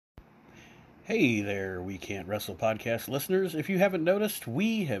Hey there, We Can't Wrestle podcast listeners. If you haven't noticed,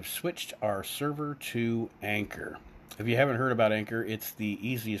 we have switched our server to Anchor. If you haven't heard about Anchor, it's the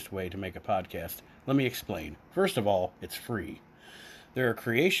easiest way to make a podcast. Let me explain. First of all, it's free. There are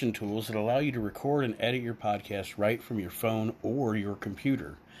creation tools that allow you to record and edit your podcast right from your phone or your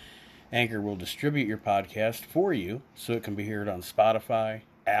computer. Anchor will distribute your podcast for you so it can be heard on Spotify,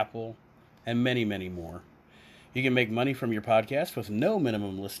 Apple, and many, many more. You can make money from your podcast with no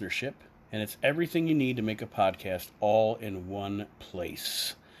minimum listenership, and it's everything you need to make a podcast all in one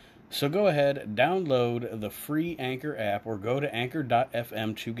place. So go ahead, download the free Anchor app or go to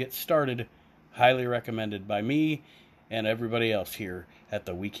anchor.fm to get started. Highly recommended by me and everybody else here at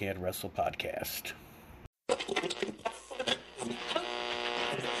the We Can't Wrestle podcast.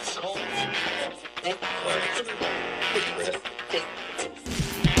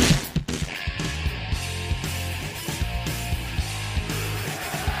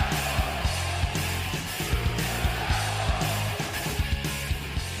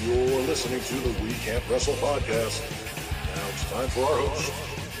 You're listening to the We Can't Wrestle podcast. Now it's time for our host,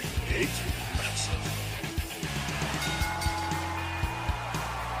 Nate Matson.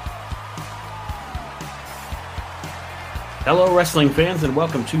 Hello, wrestling fans, and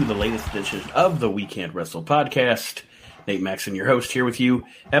welcome to the latest edition of the We Can't Wrestle podcast. Nate Maxon, your host, here with you.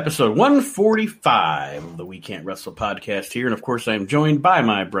 Episode 145 of the We Can't Wrestle podcast here. And, of course, I am joined by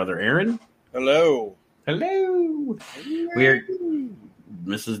my brother, Aaron. Hello. Hello. We're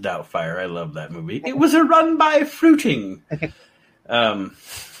Mrs. Doubtfire. I love that movie. It was a run by fruiting. When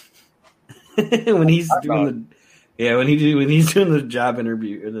he's doing the job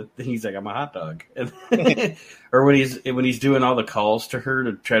interview, he's like, "I'm a hot dog," or when he's doing all the calls to her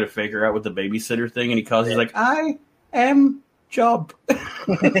to try to figure out with the babysitter thing, and he calls, he's like, "I am Job."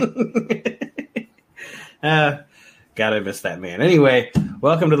 God, I miss that man. Anyway,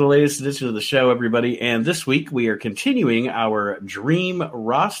 welcome to the latest edition of the show, everybody. And this week we are continuing our dream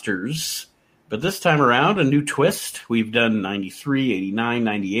rosters, but this time around a new twist. We've done 93, 89,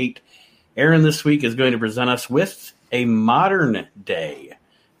 98. Aaron this week is going to present us with a modern day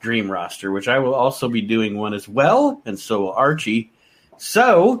dream roster, which I will also be doing one as well, and so will Archie.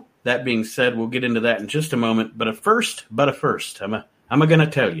 So, that being said, we'll get into that in just a moment. But first, I'm going to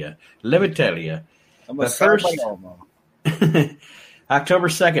tell you. Let me tell you. October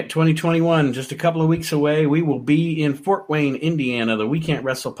 2nd, 2021, just a couple of weeks away, we will be in Fort Wayne, Indiana. The We Can't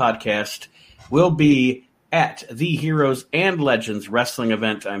Wrestle podcast will be at the Heroes and Legends wrestling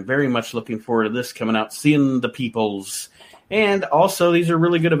event. I'm very much looking forward to this, coming out, seeing the peoples. And also, these are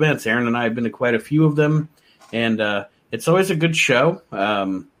really good events. Aaron and I have been to quite a few of them, and it's always a good show.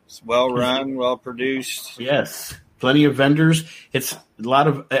 It's well run, well produced. Yes. Plenty of vendors. It's a lot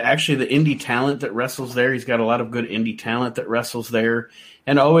of, actually, the indie talent that wrestles there. He's got a lot of good indie talent that wrestles there.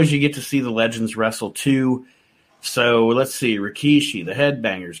 And always you get to see the legends wrestle, too. So, let's see. Rikishi, the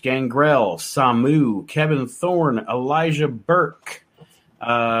Headbangers, Gangrel, Samu, Kevin Thorne, Elijah Burke,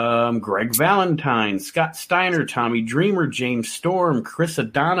 Greg Valentine, Scott Steiner, Tommy Dreamer, James Storm, Chris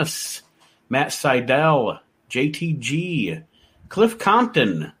Adonis, Matt Seidel, JTG, Cliff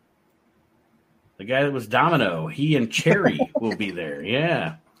Compton, the guy that was Domino, he and Cherry will be there.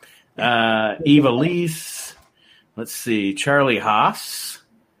 Yeah. Eva Lise. Let's see. Charlie Haas.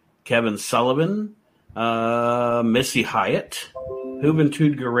 Kevin Sullivan. Missy Hyatt.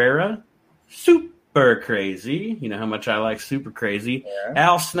 Juventud Guerrera. Super Crazy. You know how much I like Super Crazy. Yeah.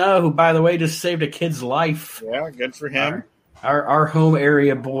 Al Snow, who, by the way, just saved a kid's life. Yeah, good for him. Our home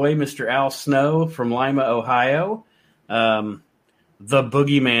area boy, Mr. Al Snow from Lima, Ohio. The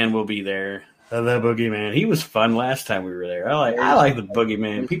Boogeyman will be there. The Boogeyman. He was fun last time we were there. I like the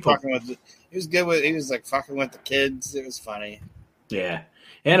Boogeyman. He was good with. He was like fucking with the kids. It was funny. Yeah,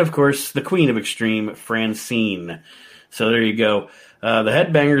 and of course the Queen of Extreme, Francine. So there you go. The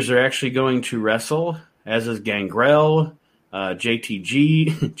Headbangers are actually going to wrestle, as is Gangrel,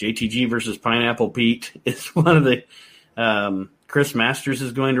 JTG versus Pineapple Pete is one of the. Chris Masters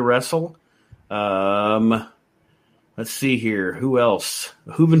is going to wrestle. Let's see here. Who else?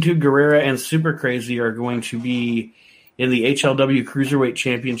 Juventud Guerrera and Super Crazy are going to be in the HLW Cruiserweight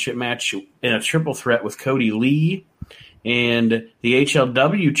Championship match in a triple threat with Cody Lee. And the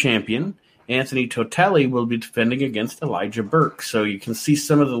HLW champion, Anthony Totelli, will be defending against Elijah Burke. So you can see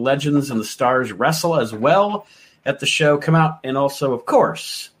some of the legends and the stars wrestle as well at the show. Come out and also, of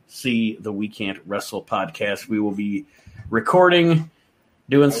course, see the We Can't Wrestle podcast. We will be recording,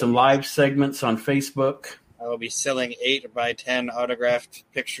 doing some live segments on Facebook. I will be selling 8x10 autographed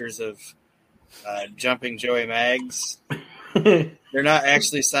pictures of Jumping Joey Maggs. They're not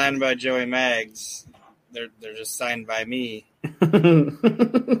actually signed by Joey Maggs. They're just signed by me.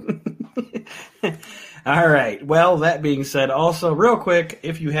 All right. Well, that being said, also, real quick,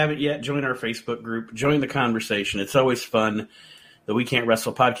 if you haven't yet, join our Facebook group. Join the conversation. It's always fun. The We Can't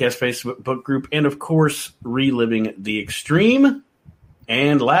Wrestle podcast Facebook group. And, of course, Reliving the Extreme.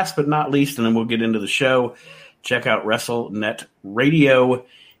 And last but not least, and then we'll get into the show, check out WrestleNet Radio.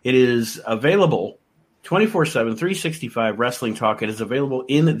 It is available 24/7, 365 Wrestling Talk. It is available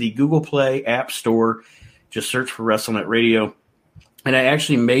in the Google Play App Store. Just search for WrestleNet Radio. And I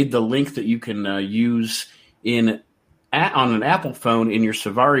actually made the link that you can use on an Apple phone in your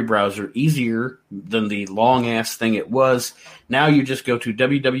Safari browser easier than the long-ass thing it was. Now you just go to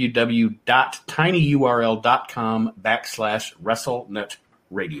www.tinyurl.com/WrestleNet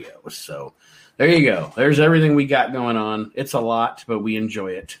Radio. So there you go. There's everything we got going on. It's a lot, but we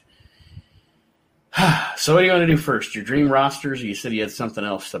enjoy it. So what do you want to do first? Your dream rosters? Or you said you had something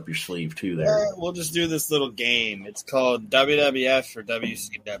else up your sleeve too there. We'll just do this little game. It's called WWF or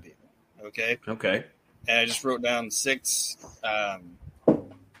WCW. Okay? Okay. And I just wrote down 6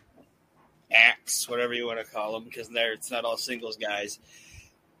 acts, whatever you want to call them, because it's not all singles guys,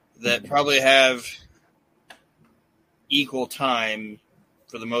 that probably have equal time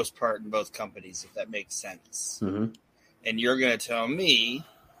for the most part in both companies, if that makes sense. Mm-hmm. And you're going to tell me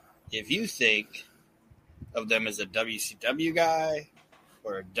if you think of them as a WCW guy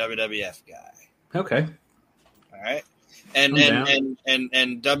or a WWF guy. Okay. All right. And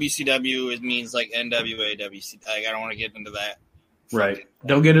WCW, it means like NWA, WC. Like, I don't want to get into that. Right.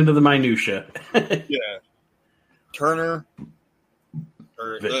 Don't get into the minutia. Yeah. Turner,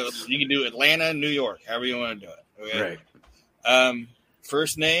 or you can do Atlanta, New York, however you want to do it. Okay. Right.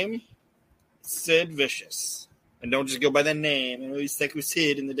 First name, Sid Vicious. And don't just go by the name. I know he's like with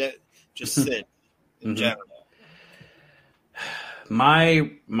Sid in the just Sid in general.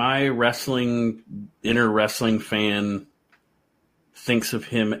 My inner wrestling fan thinks of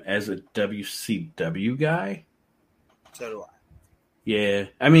him as a WCW guy. So do I. Yeah.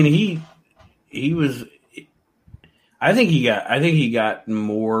 I mean, he was, I think he got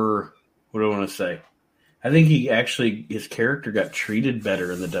more, what do I want to say? I think his character got treated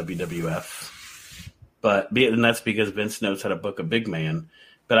better in the WWF. And that's because Vince knows how to book a big man.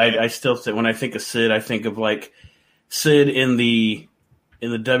 But I still think, when I think of Sid, I think of like Sid in the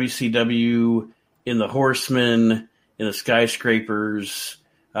WCW, in the Horsemen, in the Skyscrapers.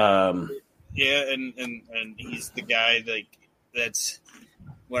 And he's the guy that's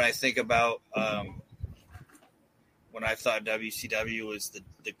when I think about when I thought WCW was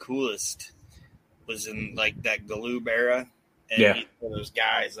the coolest, was in like that Galoob era. And he's one of those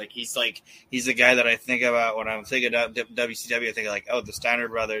guys. He's the guy that I think about when I'm thinking about WCW. I think like, the Steiner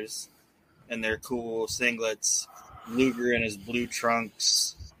brothers and their cool singlets, Luger in his blue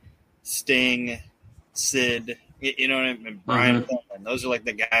trunks, Sting, Sid, you know what I mean? Brian Pillman. Those are like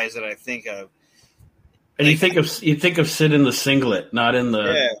the guys that I think of. And you think of Sid in the singlet, not in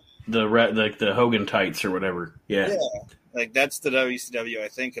the Hogan tights or whatever. Yeah. Like that's the WCW I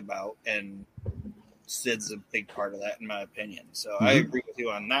think about, and Sid's a big part of that, in my opinion. So I agree with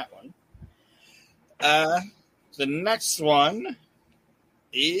you on that one. The next one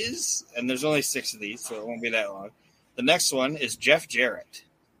is, and there's only 6 of these, so it won't be that long. The next one is Jeff Jarrett.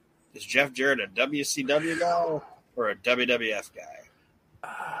 Is Jeff Jarrett a WCW guy or a WWF guy?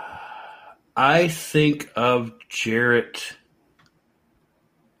 I think of Jarrett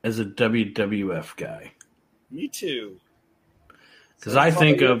as a WWF guy. Me too. Because I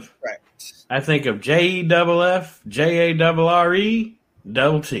think of JEFF, JARRE,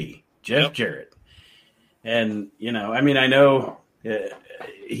 double T, Jeff Jarrett. And, I know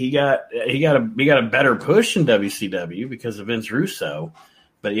he got a better push in WCW because of Vince Russo.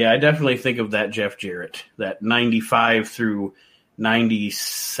 But, yeah, I definitely think of that Jeff Jarrett, that 95 through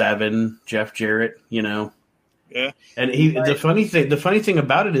 97 Jeff Jarrett, Yeah. And the funny thing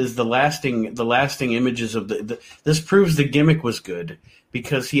about it is the lasting images of this proves the gimmick was good,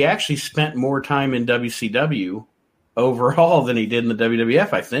 because he actually spent more time in WCW overall than he did in the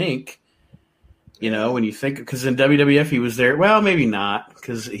WWF, I think. When you think, because in WWF he was there, well, maybe not,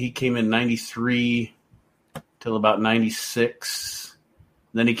 because he came in 93 till about 96.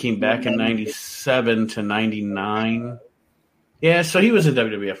 Then he came back in 97 to 99. Yeah, so he was in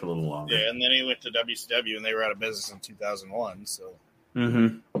WWF a little longer. Yeah, and then he went to WCW, and they were out of business in 2001. So, yeah,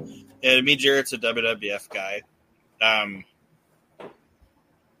 to me, Jarrett's a WWF guy.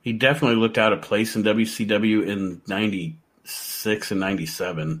 He definitely looked out of place in WCW in 96 and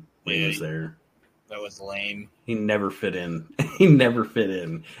 97 when he was there. That was lame. He never fit in.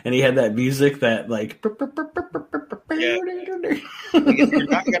 And he had that music that, like... If you're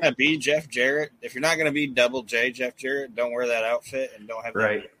not going to be Jeff Jarrett, if you're not going to be double J Jeff Jarrett, don't wear that outfit and don't have that.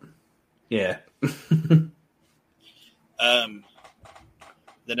 Right. Yeah. The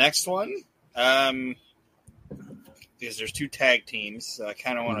next one, because there's 2 tag teams, so I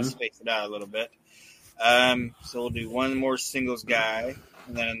kind of want to space it out a little bit. So we'll do one more singles guy,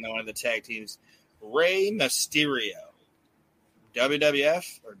 and then one of the tag teams. Rey Mysterio,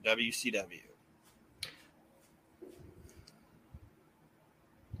 WWF or WCW?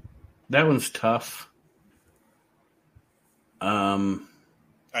 That one's tough. I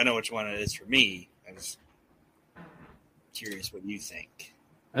know which one it is for me. I was curious what you think.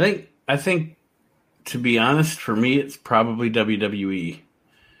 I think, to be honest, for me, it's probably WWE.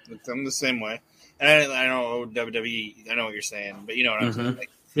 I'm the same way. And I know WWE, I know what you're saying, but you know what I'm saying? Like,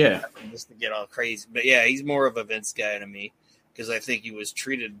 yeah. Just to get all crazy. But yeah, he's more of a Vince guy to me because I think he was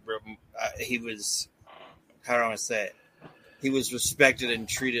treated, how do I want to say it? He was respected and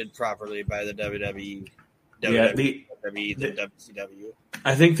treated properly by the WWE. WWE than WCW.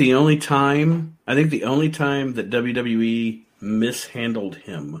 I think the only time that WWE mishandled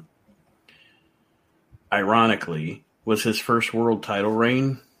him, ironically, was his first world title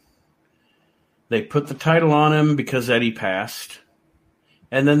reign. They put the title on him because Eddie passed,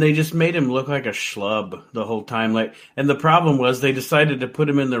 and then they just made him look like a schlub the whole time. And the problem was they decided to put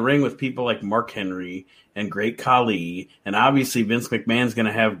him in the ring with people like Mark Henry and Great Khali, and obviously Vince McMahon's going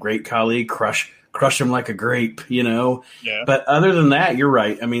to have Great Khali crush him like a grape, you know. Yeah. But other than that, you're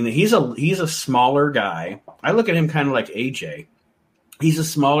right. I mean, he's a smaller guy. I look at him kind of like AJ. He's a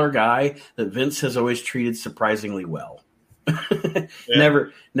smaller guy that Vince has always treated surprisingly well. Yeah.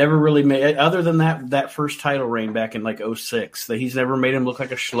 Never really made, other than that first title reign back in like 2006, that he's never made him look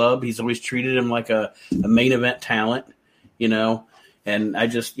like a schlub. He's always treated him like a main event talent, you know. And I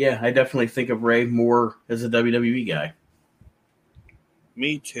definitely think of Rey more as a WWE guy.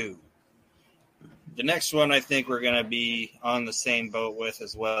 Me too. The next one I think we're going to be on the same boat with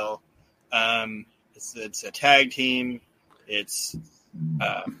as well. It's a tag team. It's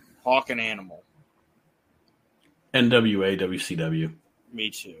Hawk and Animal. NWA, WCW. Me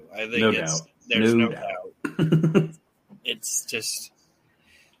too. I think there's no doubt. It's just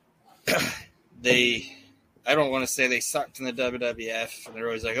I don't want to say they sucked in the WWF, and they're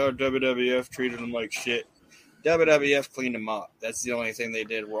always like, oh, WWF treated them like shit. WWF cleaned them up. That's the only thing they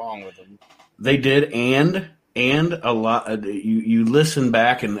did wrong with them. They did, and a lot. You listen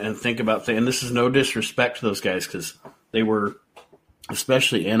back and think about things, and this is no disrespect to those guys because they were,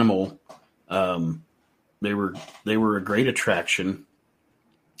 especially Animal, they were a great attraction.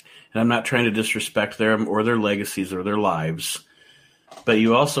 And I'm not trying to disrespect them or their legacies or their lives. But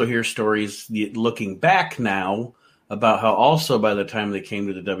you also hear stories looking back now about how also by the time they came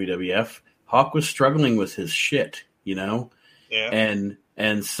to the WWF, Hawk was struggling with his shit, you know? Yeah.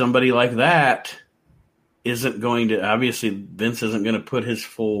 And somebody like that isn't going to, obviously Vince isn't going to put his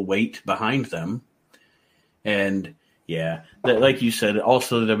full weight behind them. And yeah, like you said,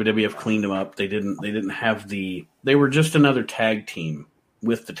 also the WWF cleaned them up. They didn't have they were just another tag team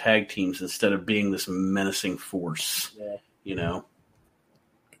with the tag teams instead of being this menacing force, you know?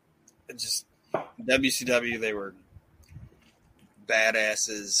 Just WCW, they were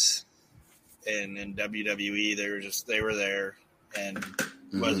badasses, and in WWE, they were there, and it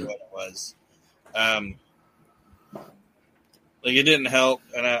was what it was. Like it didn't help,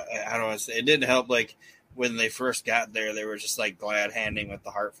 and I don't want to say it didn't help. Like when they first got there, they were just like glad handing with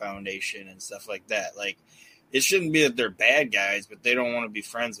the Hart Foundation and stuff like that. Like it shouldn't be that they're bad guys, but they don't want to be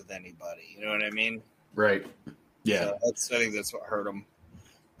friends with anybody. You know what I mean? Right. Yeah. So I think that's what hurt them.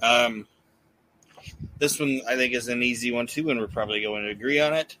 This one I think is an easy one too, and we're probably going to agree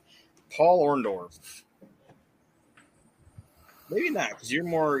on it. Paul Orndorff. Maybe not, because you're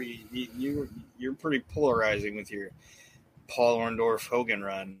more you're pretty polarizing with your Paul Orndorff Hogan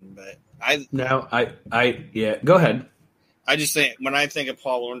run, but go ahead. I just think when I think of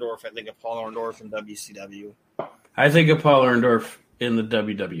Paul Orndorff, I think of Paul Orndorff in WCW. I think of Paul Orndorff in the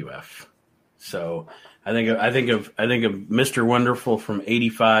WWF. So I think of Mr. Wonderful from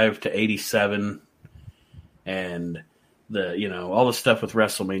 85 to 87, and all the stuff with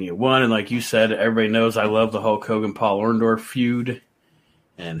WrestleMania 1, and like you said, everybody knows I love the Hulk Hogan Paul Orndorff feud,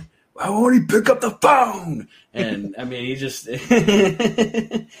 and why won't he pick up the phone? And I mean, he just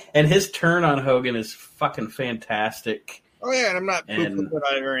and his turn on Hogan is fucking fantastic. Oh yeah, and I'm not poo-pooing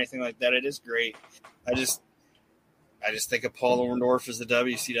it or anything like that. It is great. I just think of Paul Orndorff as the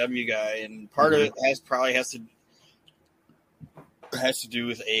WCW guy, and part of it has to do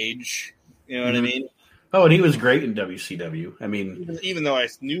with age. You know what I mean? Oh, and he was great in WCW. I mean, even though I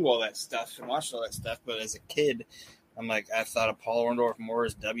knew all that stuff and watched all that stuff, but as a kid, I'm like, I thought of Paul Orndorff more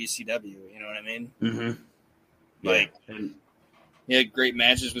as WCW. You know what I mean? Mm-hmm. Like, He had great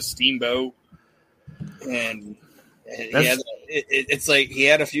matches with Steamboat, and it's like he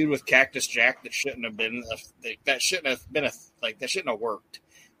had a feud with Cactus Jack that shouldn't have been. That shouldn't have worked.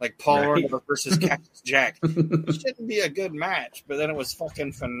 Like Paul Orndorff versus Cactus Jack. It shouldn't be a good match, but then it was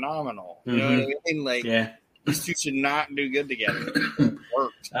fucking phenomenal. You know what I mean? Like, these two should not do good together. It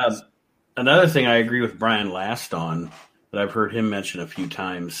worked. Another thing I agree with Brian Last on, that I've heard him mention a few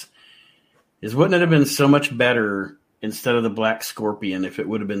times, is wouldn't it have been so much better instead of the Black Scorpion if it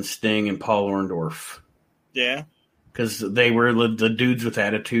would have been Sting and Paul Orndorff? Yeah. Because they were the dudes with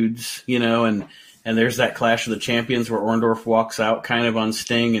attitudes, you know, and there's that Clash of the Champions where Orndorff walks out kind of on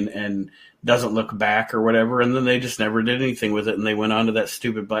Sting and doesn't look back or whatever, and then they just never did anything with it, and they went on to that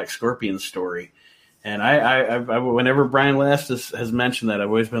stupid Black Scorpion story. And I whenever Brian Last has mentioned that, I've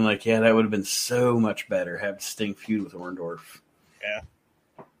always been like, yeah, that would have been so much better, have Sting feud with Orndorff. Yeah.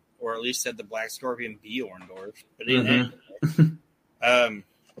 Or at least had the Black Scorpion be Orndorff. But anyway,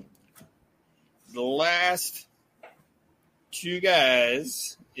 the last two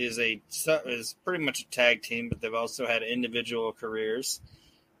guys is pretty much a tag team, but they've also had individual careers.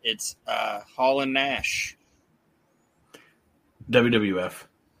 It's Hall and Nash. WWF.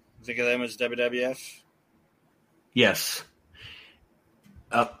 Think of them as WWF? Yes.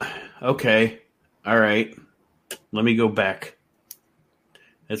 Okay. All right. Let me go back.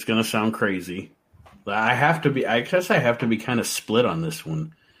 It's going to sound crazy. I guess I have to be kind of split on this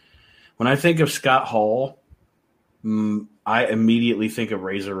one. When I think of Scott Hall, I immediately think of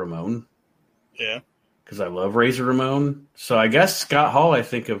Razor Ramon. Yeah. Because I love Razor Ramon. So I guess Scott Hall, I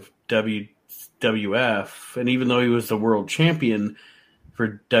think of WWF. And even though he was the world champion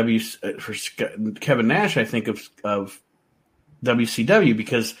for Kevin Nash, I think of WCW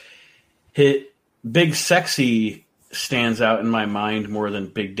because Big Sexy stands out in my mind more than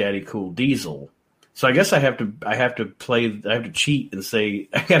Big Daddy Cool Diesel. So I guess I have to cheat and say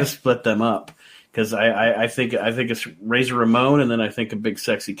I got to split them up because I think it's Razor Ramon and then I think of Big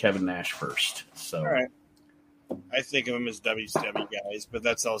Sexy Kevin Nash first. So all right, I think of them as WCW guys, but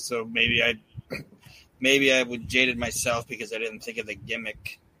that's also maybe I would jaded myself because I didn't think of the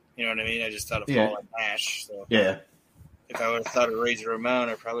gimmick. You know what I mean? I just thought of Hall and Nash. So yeah, if I would have thought of Razor Ramon,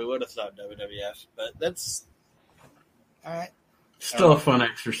 I probably would have thought WWF. But that's all right. Still a fun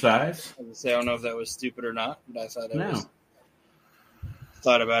exercise. I don't know if that was stupid or not, but I thought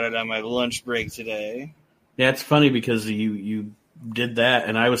thought about it on my lunch break today. Yeah, it's funny because you did that,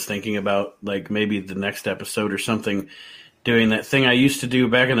 and I was thinking about like maybe the next episode or something, doing that thing I used to do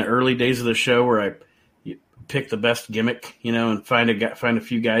back in the early days of the show where I pick the best gimmick, you know, and find a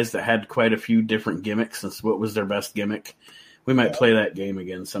few guys that had quite a few different gimmicks and what was their best gimmick. We might play that game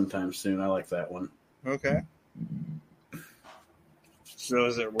again sometime soon. I like that one. Okay. So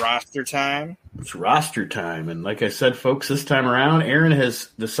is it roster time? It's roster time. And like I said, folks, this time around, Aaron has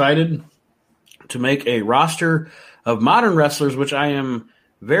decided to make a roster of modern wrestlers, which I am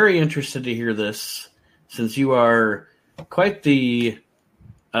very interested to hear this, since you are quite the,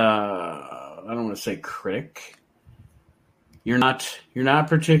 I don't want to say critic. You're not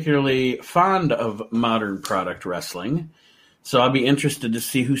particularly fond of modern product wrestling. So I'll be interested to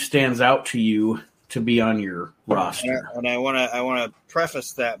see who stands out to you to be on your roster. And I want to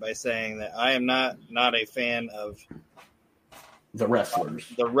preface that by saying that I am not a fan of the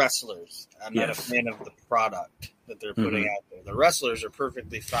wrestlers. I'm not a fan of the product that they're putting out there. The wrestlers are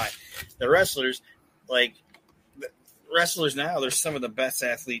perfectly fine. The wrestlers now, they're some of the best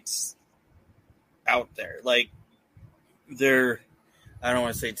athletes out there. Like they're, I don't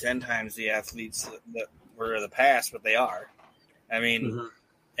want to say 10 times the athletes that were in the past, but they are. I mean,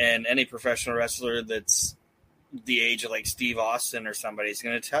 and any professional wrestler that's the age of like Steve Austin or somebody is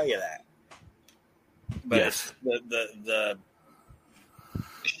going to tell you that. But yes, the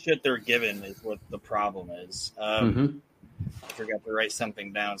shit they're given is what the problem is. I forgot to write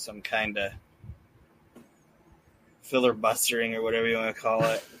something down, some kind of filibustering or whatever you want to call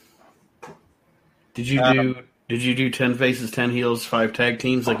it. Did you do 10 faces, 10 heels, 5 tag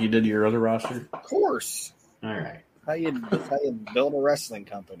teams like you did your other roster? Of course. All right. How you build a wrestling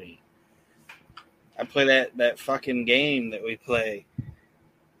company. I play that fucking game that we play,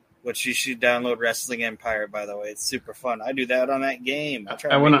 which you should download, Wrestling Empire, by the way. It's super fun. I do that on that game.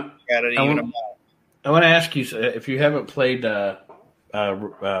 I want to ask you, if you haven't played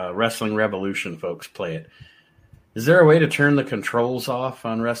Wrestling Revolution, folks, play it. Is there a way to turn the controls off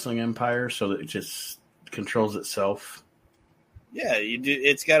on Wrestling Empire so that it just controls itself? Yeah, you do.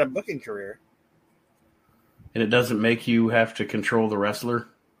 It's got a booking career. And it doesn't make you have to control the wrestler?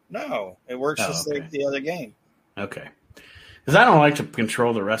 No, it works like the other game. Okay. Because I don't like to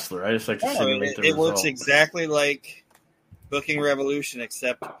control the wrestler. I just like to simulate the result. It works exactly like booking revolution,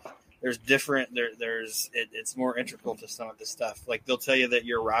 except there's different. It's more integral to some of the stuff. Like they'll tell you that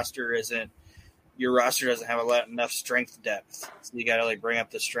your roster doesn't have enough strength depth, so you got to like bring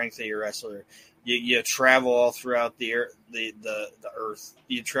up the strength of your wrestler. You travel all throughout the earth.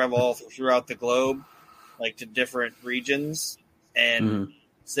 You travel all throughout the globe, like to different regions. And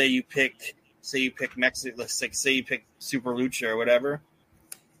say you pick Mexico. Say you pick Super Lucha or whatever.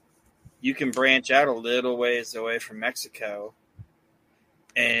 You can branch out a little ways away from Mexico,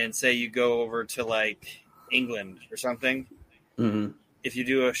 and say you go over to like England or something. Mm-hmm. If you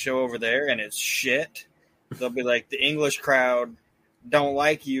do a show over there and it's shit, they'll be like, the English crowd don't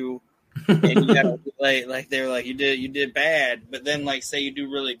like you, and you gotta like they're like, you did bad. But then like say you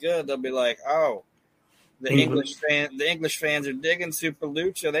do really good, they'll be like, oh, the English fans are digging Super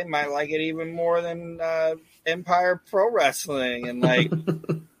Lucha. They might like it even more than Empire Pro Wrestling. And like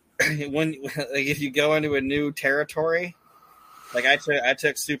if you go into a new territory, like I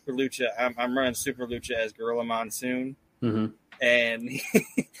took Super Lucha. I'm running Super Lucha as Gorilla Monsoon. Mm-hmm. And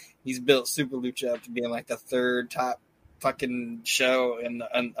he's built Super Lucha up to being like the third top fucking show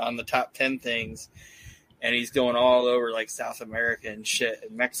on the top 10 things. And he's going all over like South America and shit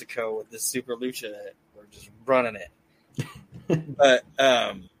and Mexico with this Super Lucha. We're just running it. But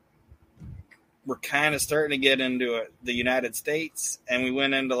we're kind of starting to get into the United States. And we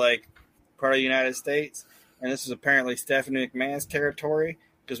went into like part of the United States. And this was apparently Stephanie McMahon's territory.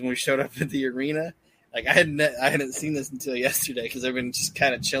 Because when we showed up at the arena, like I hadn't seen this until yesterday because I've been just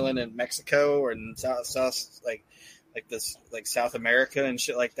kind of chilling in Mexico or in South like South America and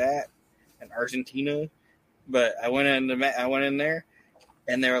shit like that, and Argentina. But I went in there,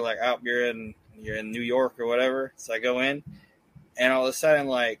 and they were like, "Oh, you're in New York or whatever." So I go in, and all of a sudden,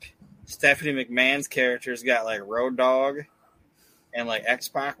 like Stephanie McMahon's character's got like Road Dogg and like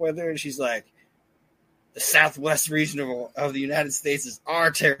X-Pac with her, and she's like, the Southwest region of the United States is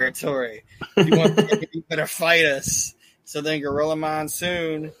our territory. You better fight us. So then Gorilla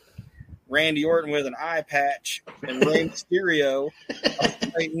Monsoon, Randy Orton with an eye patch, and Rey Mysterio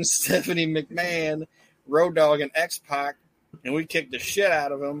fighting Stephanie McMahon, Road Dogg, and X-Pac, and we kicked the shit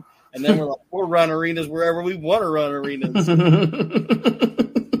out of them. And then we're like, we'll run arenas wherever we want to run arenas.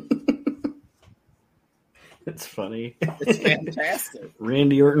 It's funny. It's fantastic.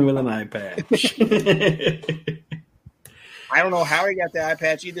 Randy Orton with an eye patch. I don't know how he got the eye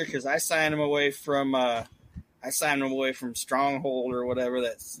patch either, because I signed him away from Stronghold or whatever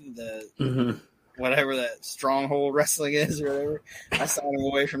whatever that Stronghold Wrestling is or whatever. I signed him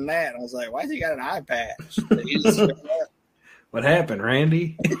away from that, and I was like, why's he got an eye patch? What happened,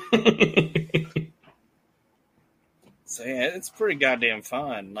 Randy? So yeah, it's pretty goddamn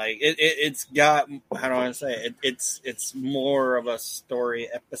fun. Like it's got, how do I say it? It's more of a story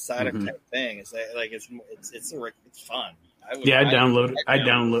episodic type thing. It's like it's fun. I downloaded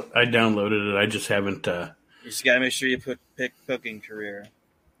it. I just haven't. You just gotta make sure you pick booking career,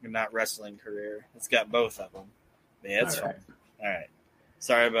 and not wrestling career. It's got both of them. But yeah, it's fun. All right.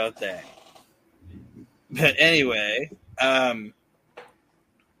 Sorry about that. But anyway,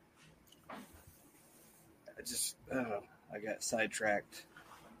 I got sidetracked.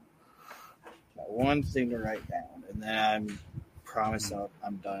 Got one thing to write down, and then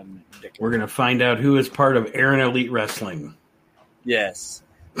I'm done. We're going to find out who is part of Aaron Elite Wrestling. Yes.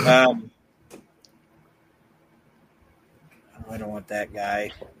 I don't want that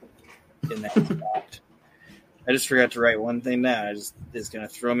guy in that spot. I just forgot to write one thing down. It's going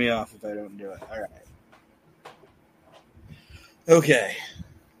to throw me off if I don't do it. All right. Okay.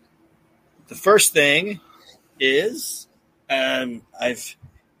 The first thing is I've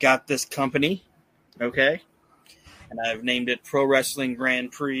got this company, okay, and I've named it Pro Wrestling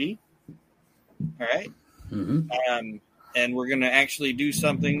Grand Prix. All right. Mm-hmm. And we're going to actually do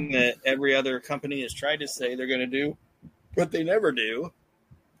something that every other company has tried to say they're going to do, but they never do.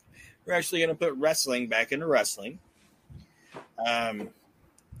 We're actually going to put wrestling back into wrestling. Got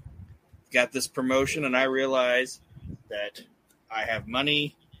this promotion, and I realize that I have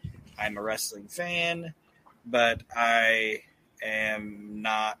money. I'm a wrestling fan, but I am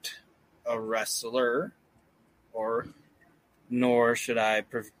not a wrestler, nor should I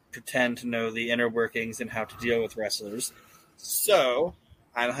pretend to know the inner workings and how to deal with wrestlers. So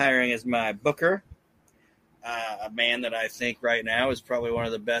I'm hiring as my booker a man that I think right now is probably one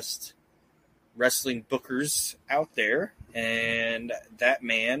of the best wrestling bookers out there, and that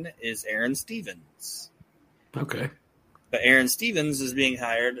man is Aaron Stevens. Okay. But Aaron Stevens is being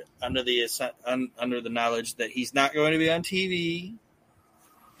hired under the knowledge that he's not going to be on TV.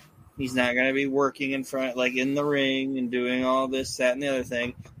 He's not going to be working in front, like in the ring and doing all this, that, and the other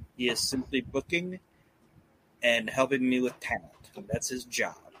thing. He is simply booking and helping me with talent. That's his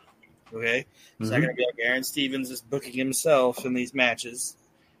job. Okay? It's not going to be like Aaron Stevens is booking himself in these matches.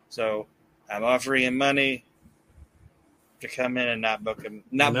 So I'm offering him money to come in and not book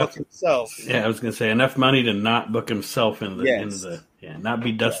himself. Yeah, I was going to say enough money to not book himself in the not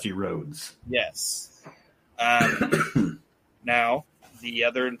be Dusty Rhodes. Yes. Now, the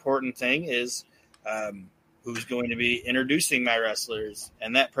other important thing is who's going to be introducing my wrestlers,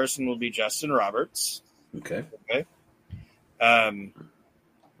 and that person will be Justin Roberts. Okay.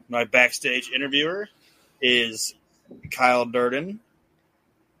 My backstage interviewer is Kyle Durden.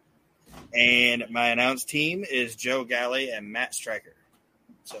 And my announce team is Joe Galley and Matt Stryker.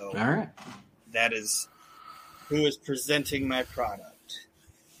 So all right. That is who is presenting my product.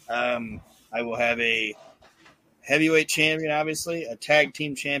 I will have a heavyweight champion, obviously, a tag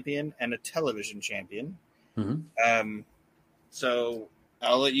team champion, and a television champion. So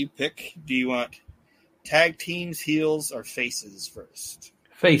I'll let you pick. Do you want tag teams, heels, or faces first?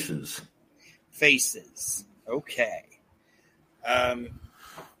 Faces. Okay.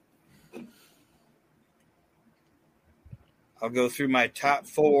 I'll go through my top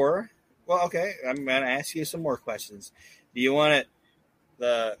 4. Well, okay, I'm going to ask you some more questions. Do you want it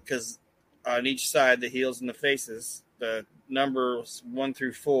because on each side, the heels and the faces, the numbers 1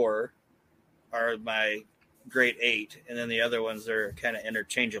 through 4 are my grade 8, and then the other ones are kind of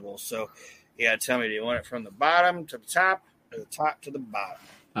interchangeable. So you got to tell me, do you want it from the bottom to the top or the top to the bottom?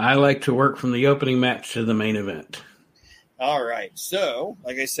 I like to work from the opening match to the main event. All right. So,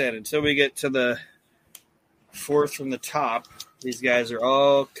 like I said, until we get to the 4th from the top, these guys are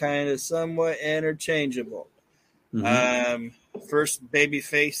all kind of somewhat interchangeable. First baby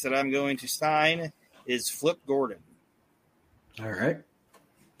face that I'm going to sign is Flip Gordon. All right.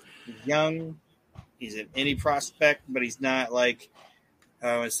 He's young. He's an indie prospect, but he's not like,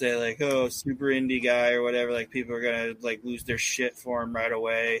 I would say, like, super indie guy or whatever. Like, people are going to, like, lose their shit for him right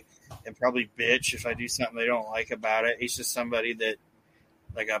away and probably bitch if I do something they don't like about it. He's just somebody that,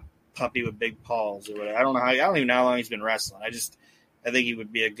 like a puppy with big paws or whatever. I don't even know how long he's been wrestling. I think he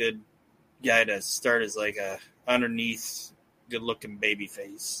would be a good guy to start as, like, a underneath good-looking baby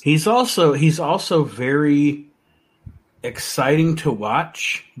face. He's also very exciting to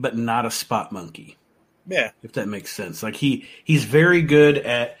watch, but not a spot monkey. Yeah, if that makes sense. Like he's very good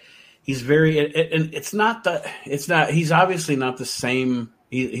at. He's very and he's obviously not the same.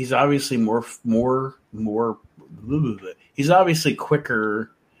 He's obviously more. He's obviously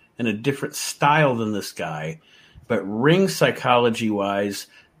quicker and a different style than this guy, but ring psychology wise,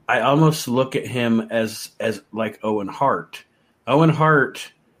 I almost look at him as like Owen Hart. Owen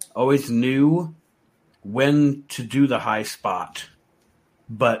Hart always knew when to do the high spot,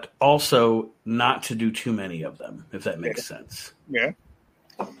 but also not to do too many of them, if that makes sense. Yeah.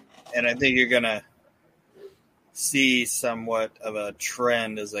 And I think you're going to see somewhat of a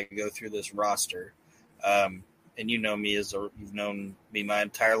trend as I go through this roster. And you know me you've known me my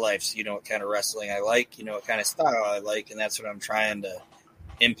entire life, so you know what kind of wrestling I like, you know what kind of style I like, and that's what I'm trying to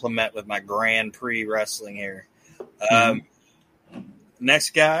implement with my Grand Prix wrestling here.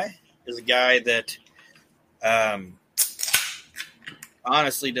 Next guy is a guy that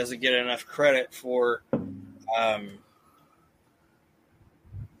honestly doesn't get enough credit for I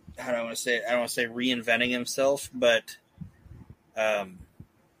don't want to say reinventing himself, but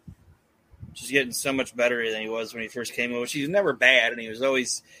just getting so much better than he was when he first came in, which he was never bad and he was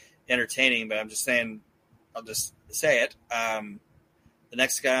always entertaining, but I'm just saying, I'll just say it. The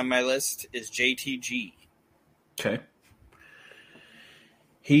next guy on my list is JTG. Okay.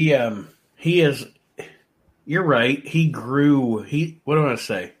 He is, you're right. He grew. What do I want to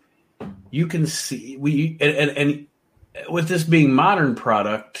say? You can see and with this being modern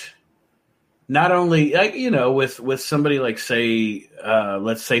product, not only with somebody like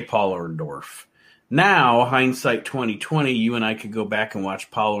let's say Paul Orndorff. Now, hindsight 2020, you and I could go back and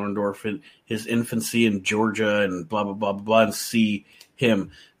watch Paul Orndorff in his infancy in Georgia and blah blah blah blah blah and see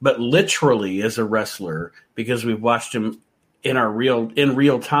him. But literally, as a wrestler, because we've watched him in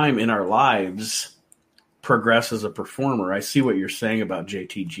real time in our lives progress as a performer. I see what you're saying about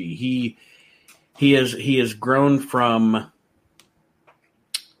JTG. He has grown from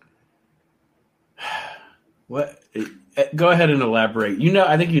what? Go ahead and elaborate.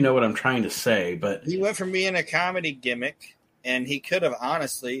 I think you know what I'm trying to say, but he went from being a comedy gimmick, and he could have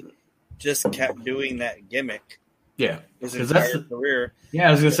honestly just kept doing that gimmick. Yeah, his entire career. Yeah,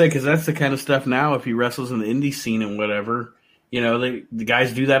 I was gonna say because that's the kind of stuff now. If he wrestles in the indie scene and whatever, the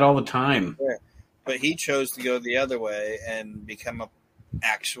guys do that all the time. Yeah. But he chose to go the other way and become a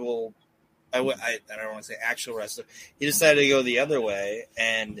actual. I don't want to say actual wrestler. He decided to go the other way,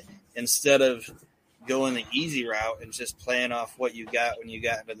 and instead of going the easy route and just playing off what you got when you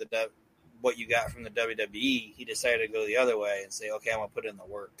got into what you got from the WWE. He decided to go the other way and say, okay, I'm going to put in the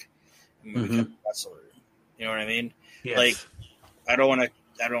work. I'm going to become a wrestler. You know what I mean? Yes. Like, I don't want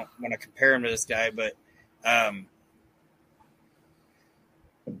to compare him to this guy, but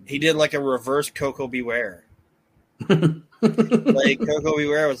he did like a reverse Coco Beware. Like Coco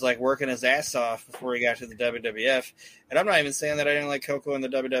Beware was like working his ass off before he got to the WWF, and I'm not even saying that I didn't like Coco in the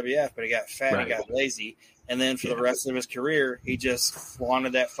WWF, but he got fat, Right. he got lazy, and then for the rest of his career, he just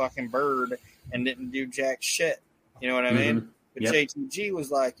flaunted that fucking bird and didn't do jack shit. You know what I mean? But Yep. JTG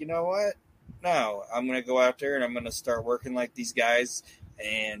was like, you know what? No, I'm going to go out there and I'm going to start working like these guys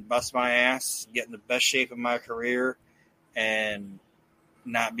and bust my ass, get in the best shape of my career, and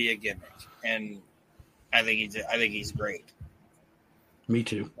not be a gimmick. And I think he's great. Me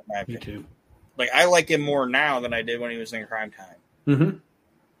too. in my Me opinion. too. Like, I like him more now than I did when he was in Crime Time. Mm-hmm.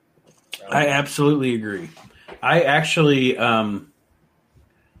 So, I absolutely agree. I actually,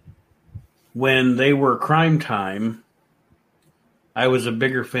 when they were Crime Time, I was a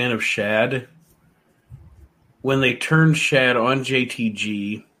bigger fan of Shad. When they turned Shad on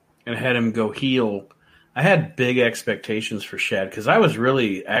JTG and had him go heel, I had big expectations for Shad because I was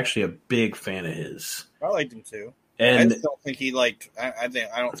really actually a big fan of his. I liked him too. I And just don't think he liked. I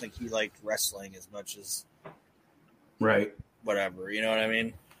don't think he liked wrestling as much as right, whatever. You know what I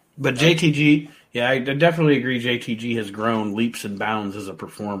mean? but JTG, yeah, I definitely agree. JTG has grown leaps and bounds as a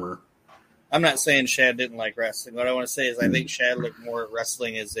performer. I'm not saying Shad didn't like wrestling. What I want to say is I think Shad looked more at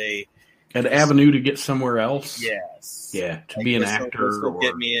wrestling as a An avenue to get somewhere else. yes, Yeah, to Like, be an this will- actor.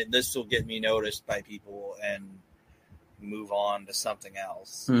 This will get me noticed by people and move on to something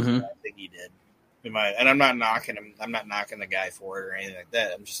else. Mhm. So I think he did. And I'm not knocking him. I'm not knocking the guy for it or anything like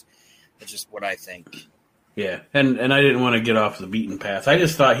that. It's just what I think. Yeah, and I didn't want to get off the beaten path. I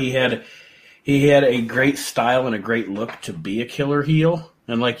just thought he had a great style and a great look to be a killer heel.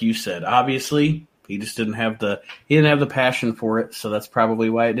 And like you said, obviously he just didn't have the passion for it. So that's probably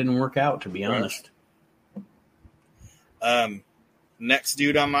why it didn't work out. To be honest. Next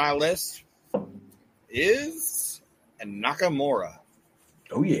dude on my list is Nakamura.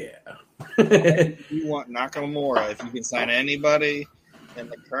 Oh yeah. You want Nakamura? If you can sign anybody in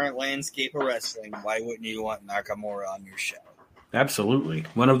the current landscape of wrestling, why wouldn't you want Nakamura on your show? Absolutely.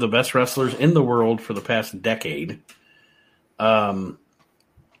 One of the best wrestlers in the world for the past decade.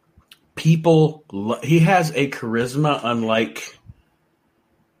 He has a charisma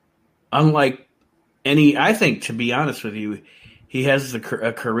unlike any, I think, to be honest with you, he has a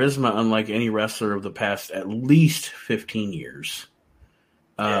charisma unlike any wrestler of the past at least 15 years.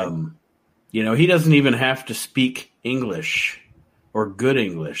 He doesn't even have to speak English or good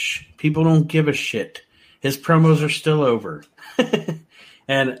English. People don't give a shit. His promos are still over.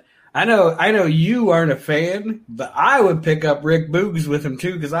 And I know you aren't a fan, but I would pick up Rick Boogs with him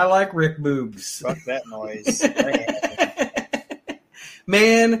too because I like Rick Boogs. Fuck that noise.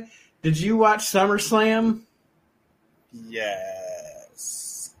 Man, did you watch SummerSlam?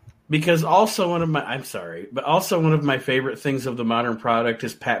 Yes. Because also one of my favorite things of the modern product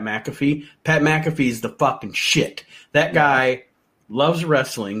is Pat McAfee. Pat McAfee's the fucking shit. That guy loves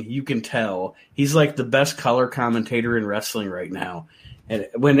wrestling. You can tell. He's like the best color commentator in wrestling right now. And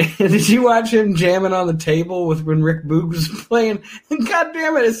did you watch him jamming on the table when Rick Boogs was playing? God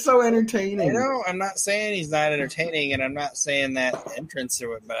damn it, it's so entertaining. I'm not saying he's not entertaining, and I'm not saying that entrance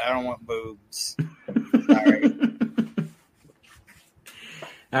to it, but I don't want Boogs.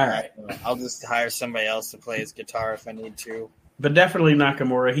 All right. I'll just hire somebody else to play his guitar if I need to. But definitely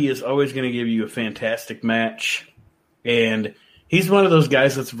Nakamura. He is always going to give you a fantastic match. And he's one of those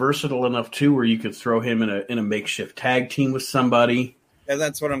guys that's versatile enough, too, where you could throw him in a makeshift tag team with somebody. And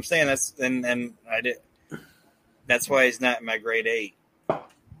that's what I'm saying. That's why he's not in my grade 8.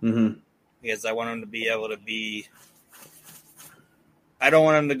 Mm-hmm. Because I want him to be able to be. I don't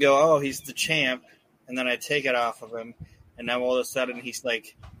want him to go, oh, he's the champ, and then I take it off of him, and now all of a sudden he's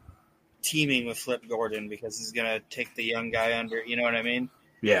like teaming with Flip Gordon because he's gonna take the young guy under. You know what I mean?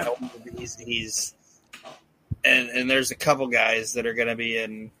 Yeah. He's and there's a couple guys that are gonna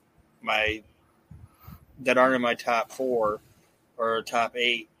be that aren't in my top 4 or top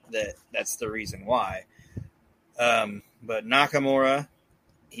 8. That's the reason why. But Nakamura,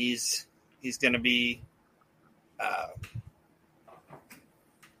 he's going to be. I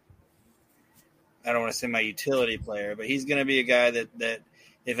don't want to say my utility player, but he's going to be a guy that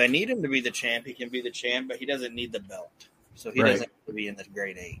if I need him to be the champ, he can be the champ, but he doesn't need the belt. So he doesn't have to be in the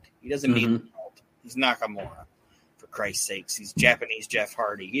grade 8. He doesn't need the belt. He's Nakamura, for Christ's sakes. He's Japanese Jeff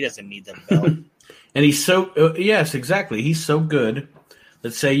Hardy. He doesn't need the belt. And he's so yes, exactly. He's so good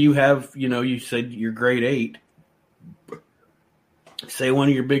Let's say you have, you said you're grade 8. Say one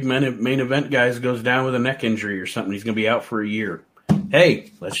of your big main event guys goes down with a neck injury or something. He's going to be out for a year.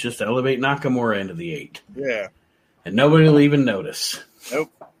 Hey, let's just elevate Nakamura into the 8. Yeah. And nobody will even notice.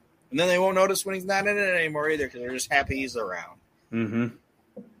 Nope. And then they won't notice when he's not in it anymore either because they're just happy he's around. Mm-hmm.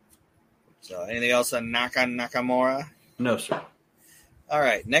 So anything else on Nakamura? No, sir. All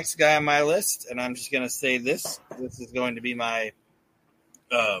right. Next guy on my list, and I'm just going to say this. This is going to be my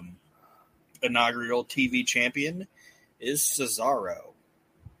inaugural TV champion, is Cesaro.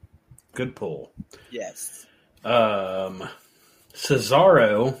 Good pull. Yes.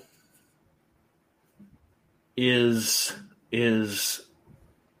 Cesaro is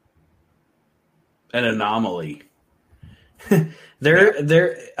an anomaly.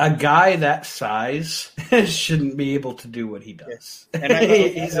 They're a guy that size shouldn't be able to do what he does. And I know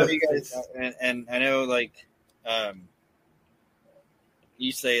you guys, and I know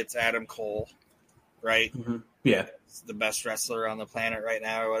you say it's Adam Cole, right? Mm-hmm. Yeah, it's the best wrestler on the planet right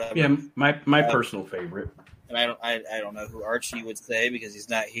now, or whatever. Yeah, my personal favorite. And I don't know who Archie would say because he's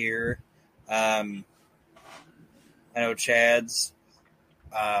not here. I know Chad's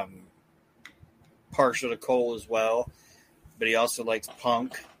partial to Cole as well, but he also likes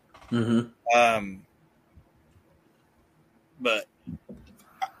Punk. Mm-hmm. But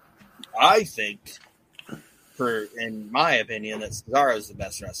I think, in my opinion, that Cesaro is the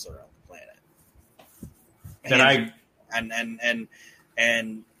best wrestler on the planet.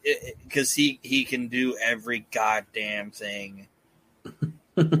 And because he can do every goddamn thing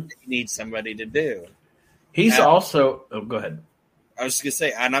he needs somebody to do. He's also. Oh, go ahead. I was just gonna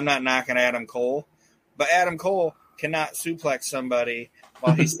say, and I'm not knocking Adam Cole, but Adam Cole cannot suplex somebody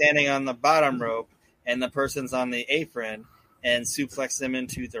while he's standing on the bottom rope and the person's on the apron and suplex them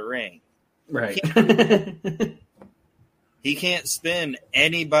into the ring. Right. He can't spin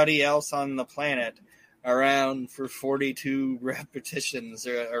anybody else on the planet around for 42 repetitions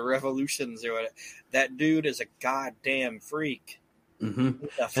or revolutions or whatever. That dude is a goddamn freak. Mm-hmm.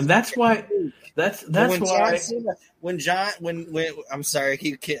 And that's why. That's why. When I'm sorry,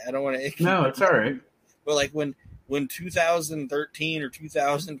 I don't want to. No, it's all right. But like when 2013 or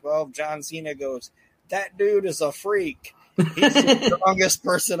 2012, John Cena goes, that dude is a freak. He's the strongest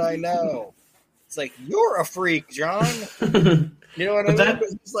person I know. It's like, you're a freak, John. You know what I mean?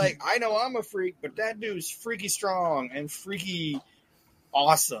 It's like, I know I'm a freak, but that dude's freaky strong and freaky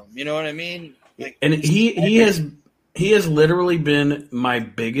awesome. You know what I mean? Like, and he has literally been my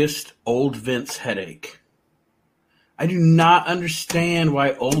biggest old Vince headache. I do not understand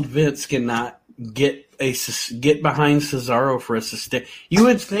why old Vince cannot get behind Cesaro for a sustain. You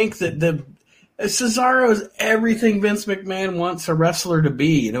would think that Cesaro is everything Vince McMahon wants a wrestler to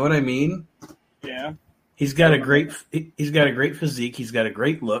be. You know what I mean? Yeah. He's got a great physique. He's got a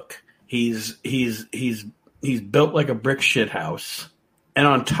great look. He's built like a brick shit house. And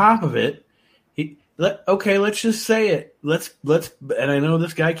on top of it, let's just say it. And I know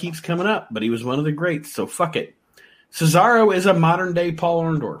this guy keeps coming up, but he was one of the greats, so fuck it. Cesaro is a modern day Paul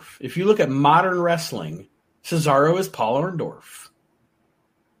Orndorff. If you look at modern wrestling, Cesaro is Paul Orndorff.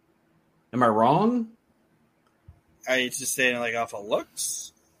 Am I wrong? Are you just saying like off of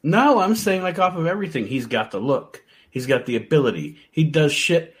looks? No, I'm saying like off of everything. He's got the look. He's got the ability. He does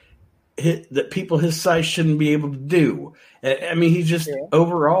shit that people his size shouldn't be able to do. I mean, he's just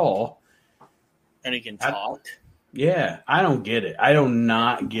overall. And he can talk. I don't get it. I do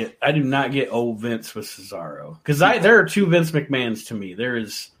not get old Vince with Cesaro. Because there are two Vince McMahons to me. There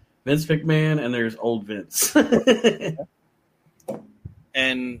is Vince McMahon and there's old Vince.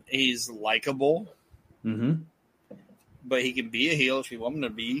 And he's likable. Mm-hmm. But he can be a heel if you want him to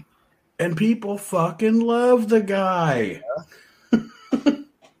be. And people fucking love the guy. Yeah.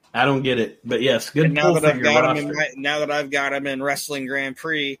 I don't get it. But yes, good pull for your roster. Now that I've got him in Wrestling Grand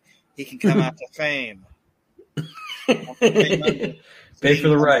Prix, he can come out to fame. Pay for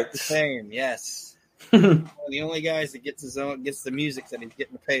the rights. Fame, yes. One of the only guys that gets the music that he's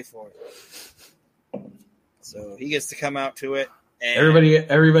getting to pay for. So he gets to come out to it. And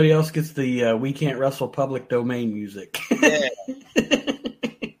everybody else gets the We Can't Wrestle public domain music. Yeah.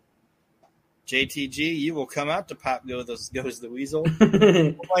 JTG, you will come out to Pop Goes the Weasel.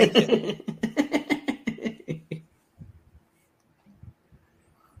 Like it.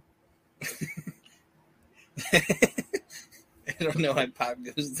 I don't know why Pop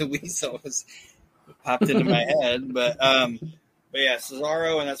Goes the Weasel was popped into my head, but yeah,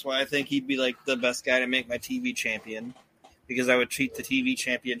 Cesaro, and that's why I think he'd be like the best guy to make my TV champion. Because I would treat the TV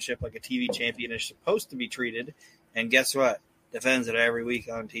championship like a TV champion is supposed to be treated. And guess what? Defends it every week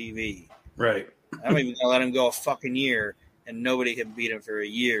on TV. Right. I'm even going to let him go a fucking year and nobody can beat him for a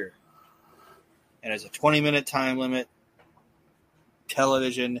year. And it's a 20-minute time limit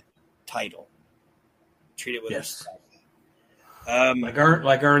television title. Treat it with yes. Like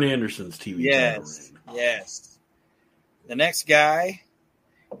Arn Anderson's TV. Yes, yes. The next guy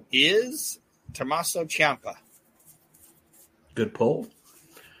is Tommaso Ciampa. Good pull.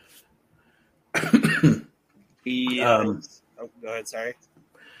 He go ahead, sorry.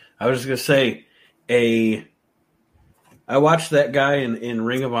 I was just going to say, I watched that guy in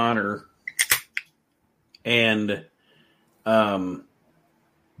Ring of Honor, and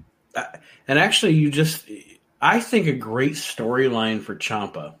actually I think a great storyline for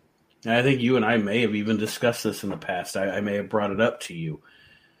Ciampa, and I think you and I may have even discussed this in the past. I may have brought it up to you.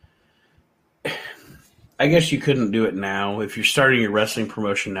 I guess you couldn't do it now. If you're starting your wrestling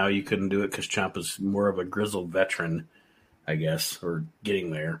promotion now, you couldn't do it because Ciampa's more of a grizzled veteran, I guess, or getting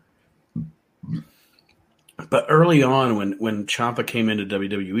there. But early on, when Ciampa came into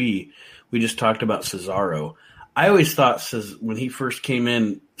WWE, we just talked about Cesaro. I always thought when he first came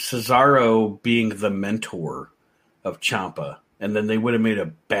in, Cesaro being the mentor of Ciampa, and then they would have made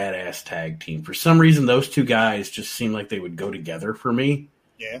a badass tag team. For some reason, those two guys just seemed like they would go together for me.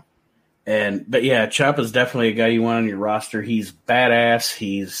 Yeah. But yeah, Ciampa's definitely a guy you want on your roster. He's badass.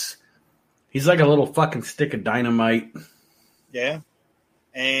 He's like a little fucking stick of dynamite. Yeah.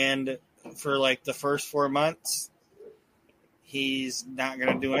 And for like the first 4 months, he's not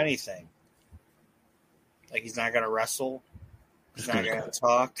going to do anything. Like, he's not going to wrestle. He's not going to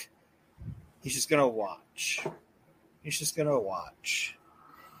talk. He's just going to watch. He's just going to watch.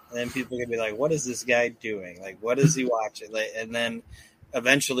 And then people are going to be like, what is this guy doing? Like, what is he watching? Like, and then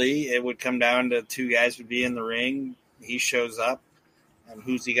eventually it would come down to two guys would be in the ring. He shows up, and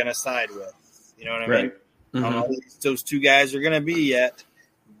who's he going to side with? You know what I mean? Mm-hmm. I don't know who those two guys are going to be yet.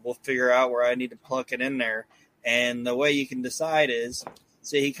 We'll figure out where I need to plug it in there. And the way you can decide is,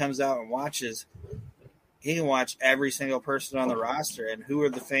 say he comes out and watches, he can watch every single person on the roster, and who are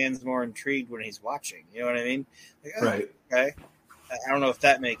the fans more intrigued when he's watching? You know what I mean? Like, oh, right. Okay. I don't know if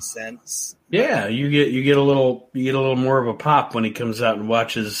that makes sense. Yeah, you get a little more of a pop when he comes out and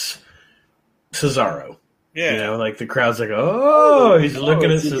watches Cesaro. Yeah. You know, like the crowd's like, oh, he's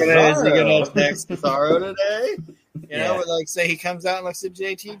looking at Cesaro. Is he going to next Cesaro today? You know, Yeah. but like, say he comes out and looks at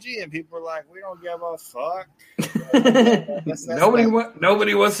JTG, and people are like, we don't give a fuck.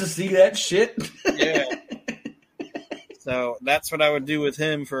 Nobody wants to see that shit. Yeah. So that's what I would do with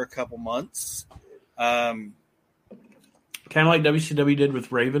him for a couple months. Kind of like WCW did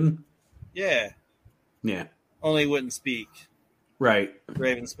with Raven. Yeah. Yeah. Only wouldn't speak. Right.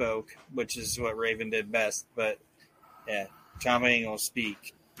 Raven spoke, which is what Raven did best. But, yeah, Ciampa ain't going to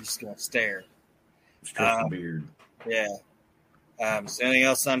speak. He's just going to stare. Stroke the beard. Yeah. So anything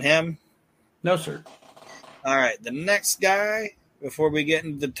else on him? No, sir. All right. The next guy, before we get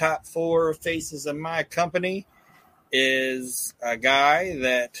into the top four faces of my company, is a guy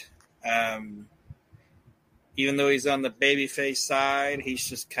that, even though he's on the babyface side, he's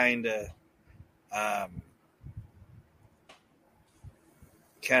just kind of a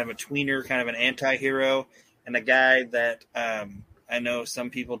tweener, kind of an anti-hero, and a guy that I know some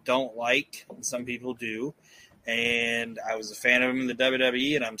people don't like and some people do. And I was a fan of him in the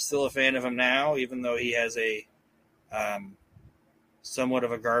WWE, and I'm still a fan of him now, even though he has a somewhat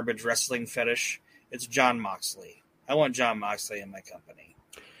of a garbage wrestling fetish. It's Jon Moxley. I want Jon Moxley in my company.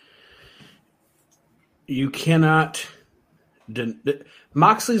 You cannot.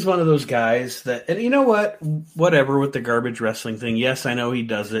 Moxley's one of those guys that, and you know what? Whatever with the garbage wrestling thing. Yes, I know he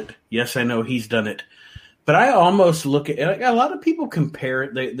does it. Yes, I know he's done it. But I almost look at it. A lot of people compare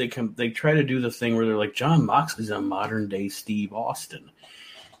it. They try to do the thing where they're like, Jon Moxley's a modern day Steve Austin,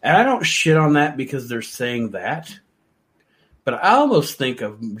 and I don't shit on that because they're saying that. But I almost think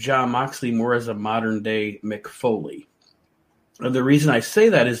of Jon Moxley more as a modern day Mick Foley. And the reason I say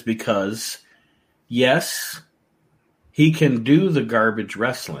that is because, yes, he can do the garbage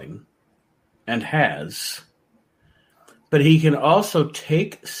wrestling and has, but he can also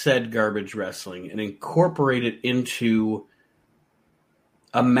take said garbage wrestling and incorporate it into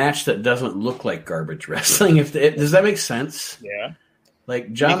a match that doesn't look like garbage wrestling. Does that make sense? Yeah.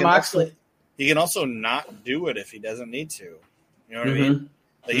 Like Jon Moxley. He can also not do it if he doesn't need to. You know what I mean?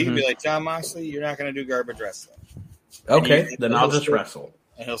 Like, he can be like, Jon Moxley, you're not going to do garbage wrestling. Okay, then I'll just wrestle.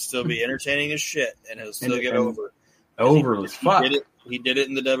 And he'll still be entertaining as shit, and he'll still get over. Over as fuck. He did it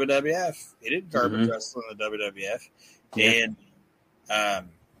in the WWF. He did garbage wrestling in the WWF. Yeah. And am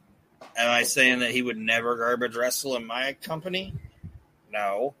I saying that he would never garbage wrestle in my company?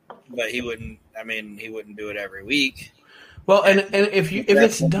 No, but he wouldn't. I mean, he wouldn't do it every week. Well, and if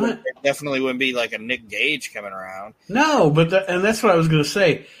it's done, definitely wouldn't be like a Nick Gage coming around. No, but and that's what I was going to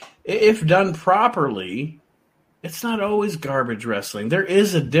say. If done properly, it's not always garbage wrestling. There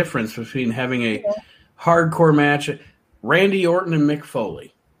is a difference between having a hardcore match. Randy Orton and Mick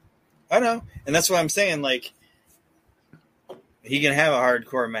Foley. I know, and that's what I'm saying. Like, he can have a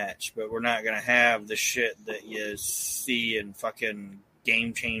hardcore match, but we're not going to have the shit that you see in fucking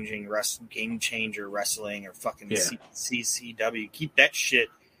game changer wrestling or fucking CCW. Keep that shit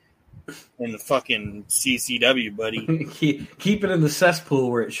in the fucking CCW, buddy. Keep it in the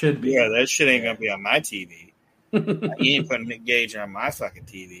cesspool where it should be. Yeah, that shit ain't going to be on my TV. You ain't putting Nick Gage on my fucking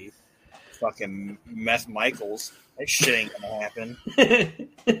TV. Fucking Meth Michaels. That shit ain't going to happen.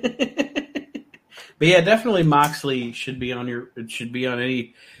 But yeah, definitely Moxley should be on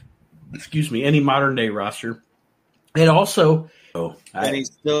any modern day roster. And also, and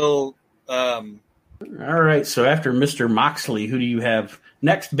he's still. All right, so after Mr. Moxley, who do you have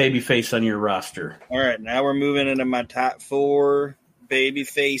next babyface on your roster? All right, now we're moving into my top 4 baby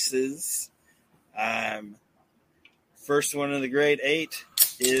faces. First one of the Great 8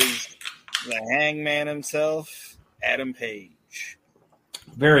 is the Hangman himself, Adam Page.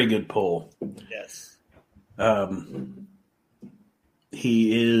 Very good pull. Yes.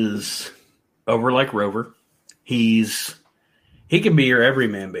 He is over like Rover. He can be your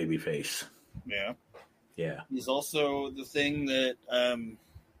everyman babyface. Yeah. Yeah. He's also the thing that,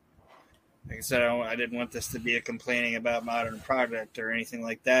 like I said, I didn't want this to be a complaining about modern product or anything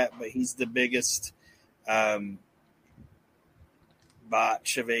like that, but he's the biggest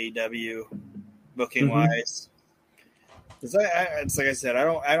botch of AEW booking wise. Because it's like I said,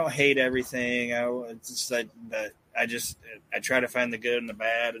 I don't hate everything. It's just that I try to find the good and the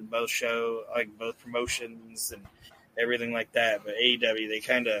bad in both both promotions and everything like that. But AEW, they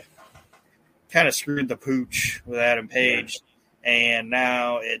kind of screwed the pooch with Adam Page, and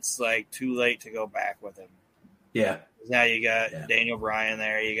now it's like too late to go back with him. Yeah. Now you got Daniel Bryan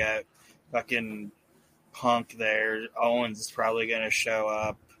there, you got fucking Punk there. Owens is probably going to show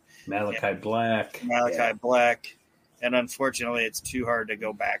up. Malachi Black. Black. And unfortunately, it's too hard to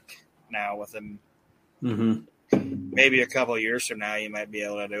go back now with him. Mm-hmm. Maybe a couple of years from now, you might be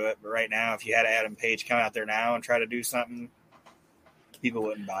able to do it. But right now, if you had Adam Page come out there now and try to do something, people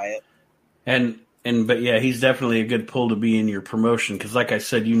wouldn't buy it. But yeah, he's definitely a good pull to be in your promotion because, like I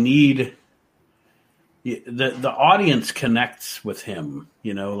said, you need the audience connects with him.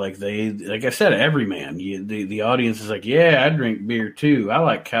 You know, like I said, every man. The audience is like, yeah, I drink beer too. I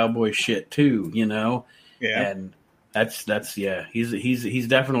like cowboy shit too. You know, and. That's he's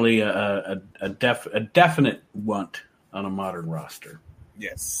definitely a definite want on a modern roster.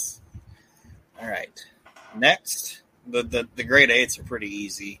 Yes. All right. Next, the grade 8s are pretty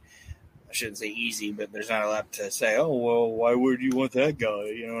easy. I shouldn't say easy, but there's not a lot to say. Oh well, why would you want that guy?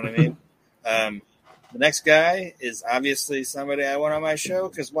 You know what I mean? The next guy is obviously somebody I want on my show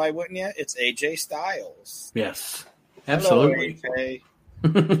because why wouldn't you? It's AJ Styles. Yes, absolutely. Hello, AJ.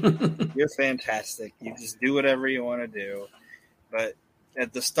 You're fantastic. You just do whatever you want to do. But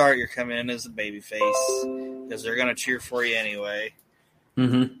at the start, you're coming in as a babyface because they're going to cheer for you anyway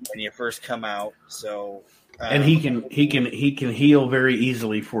when you first come out. So, and he can heal very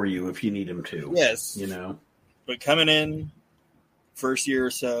easily for you if you need him to. Yes, you know. But coming in first year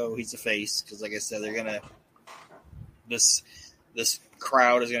or so, he's a face because, like I said, they're gonna this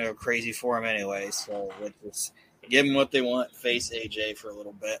crowd is gonna go crazy for him anyway. So with this. Give them what they want, face AJ for a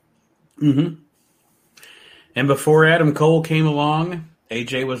little bit. Mm-hmm. And before Adam Cole came along,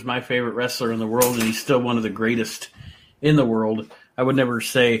 AJ was my favorite wrestler in the world, and he's still one of the greatest in the world. I would never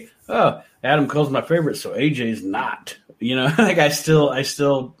say, oh, Adam Cole's my favorite, so AJ's not. You know, like I still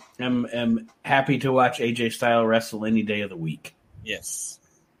am happy to watch AJ Styles wrestle any day of the week. Yes.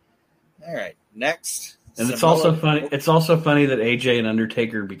 All right, next. And it's also funny that AJ and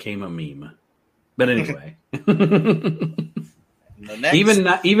Undertaker became a meme. But anyway,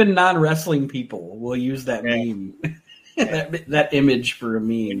 even non-wrestling people will use that meme, that image for a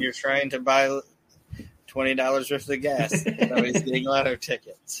meme. When you're trying to buy $20 worth of gas, somebody's getting lotto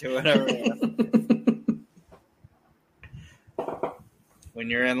tickets or whatever. When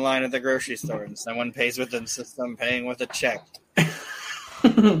you're in line at the grocery store and someone pays with the system, paying with a check.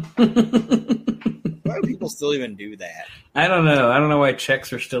 Why do people still even do that? I don't know. I don't know why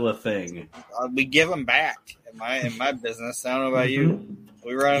checks are still a thing. We give them back in my business. I don't know about you.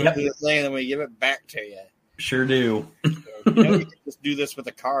 We run them through the thing and then we give it back to you. Sure do. So, you can just do this with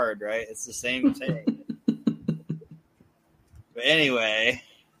a card, right? It's the same thing. But anyway,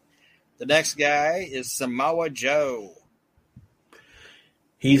 the next guy is Samoa Joe.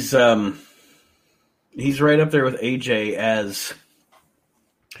 He's right up there with AJ as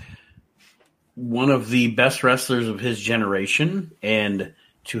one of the best wrestlers of his generation, and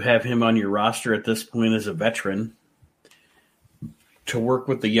to have him on your roster at this point as a veteran, to work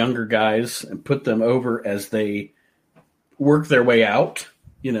with the younger guys and put them over as they work their way out,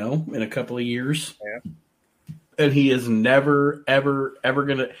 in a couple of years. Yeah. And he is never, ever, ever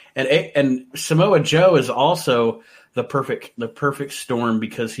going to. And Samoa Joe is also the perfect storm,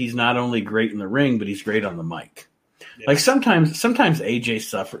 because he's not only great in the ring, but he's great on the mic. Yeah. Like sometimes AJ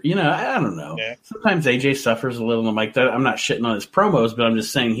suffers. I don't know. Yeah. Sometimes AJ suffers a little on the mic. I'm not shitting on his promos, but I'm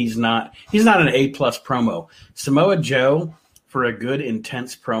just saying he's not an A+ promo. Samoa Joe, for a good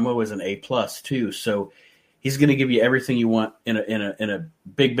intense promo, is an A+ too. So he's going to give you everything you want in a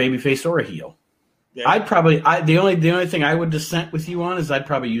big babyface or a heel. Yeah. The only thing I would dissent with you on is I'd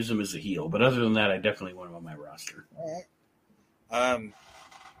probably use him as a heel, but other than that, I definitely want him on my roster. All right.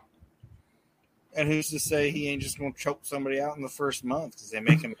 And who's to say he ain't just going to choke somebody out in the first month because they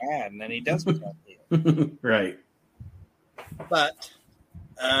make him mad, and then he does become a heel. Right. But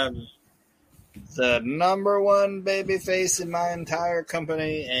the number one babyface in my entire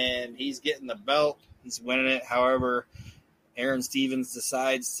company, and he's getting the belt. He's winning it. However, Aaron Stevens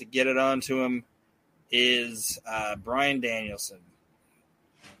decides to get it onto him. Is Bryan Danielson.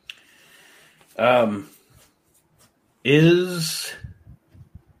 Is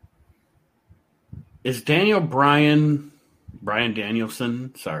Bryan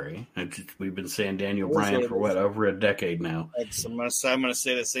Danielson? Sorry, we've been saying Daniel Bryan for over a decade now. I'm gonna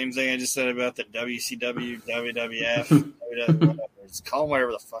say the same thing I just said about the WCW, WWF, whatever. Just call him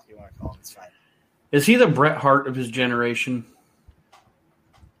whatever the fuck you want to call him. It's fine. Is he the Bret Hart of his generation?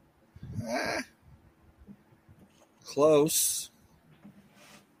 Close.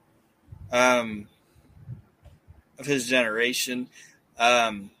 Of his generation.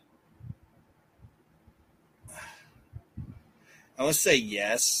 I would say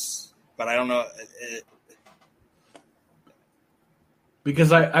yes, but I don't know.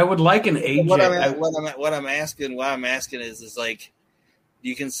 Because I would like an AJ. What I'm asking is like, do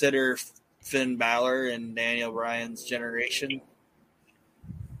you consider Finn Balor and Daniel Bryan's generation?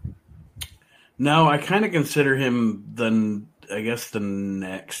 No, I kind of consider him the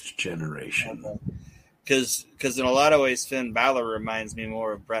next generation. Because in a lot of ways, Finn Balor reminds me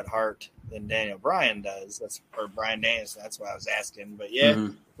more of Bret Hart than Daniel Bryan does. Or Bryan Danielson. That's why I was asking. But yeah,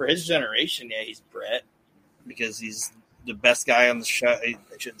 For his generation, yeah, he's Bret because he's the best guy on the show. I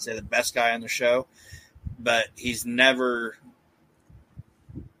shouldn't say the best guy on the show, but he's never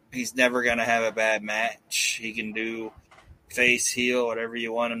going to have a bad match. He can do face, heel, whatever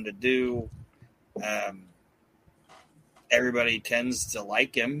you want him to do. Everybody tends to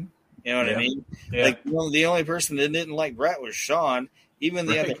like him. You know what I mean? Yeah. Like the only person that didn't like Bret was Shawn. Even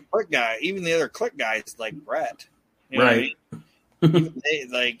the other Click guys like Bret. You know right. What I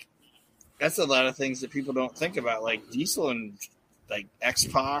mean? That's a lot of things that people don't think about. Like Diesel and like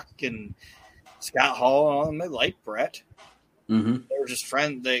X-Pac and Scott Hall and all them, they like Bret. Mm-hmm. They were just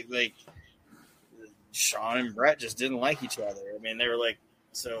friends. They Shawn and Bret just didn't like each other. I mean, they were like.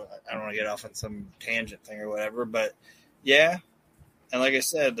 So I don't want to get off on some tangent thing or whatever, but yeah. And like I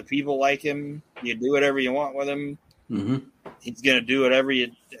said, the people like him. You do whatever you want with him. Mm-hmm. He's going to do whatever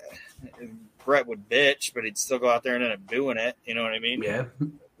you. Bret would bitch, but he'd still go out there and end up doing it. You know what I mean? Yeah.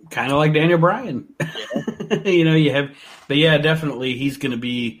 Kind of like Daniel Bryan. Yeah. But yeah, definitely he's going to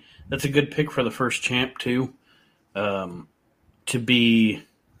be. That's a good pick for the first champ too. Your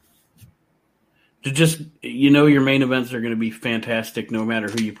main events are going to be fantastic no matter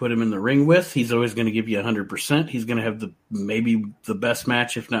who you put him in the ring with. He's always going to give you 100%. He's going to have maybe the best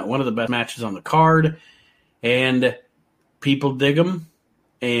match, if not one of the best matches on the card. And people dig him.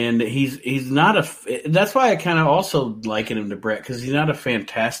 And he's not that's why I kind of also liken him to Bret, because he's not a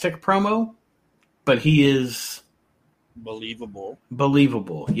fantastic promo, but he is believable.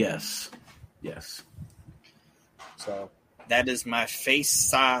 Yes. So that is my face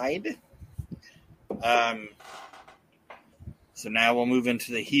side. So now we'll move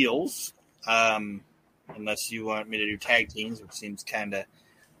into the heels. Unless you want me to do tag teams, which seems kind of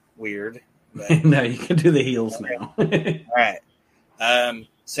weird. But... No, you can do the heels now. All right.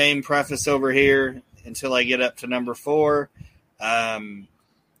 Same preface over here until I get up to number 4.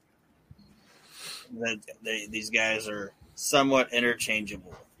 These guys are somewhat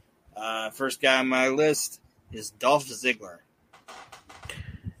interchangeable. First guy on my list is Dolph Ziggler.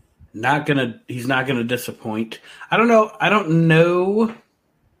 He's not gonna disappoint. I don't know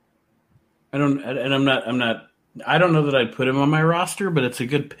that I'd put him on my roster, but it's a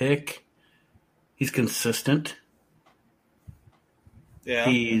good pick. He's consistent. Yeah.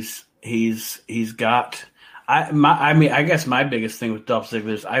 He's got. I guess my biggest thing with Dolph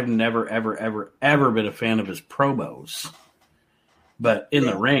Ziggler is I've never, ever, ever, ever been a fan of his promos. But in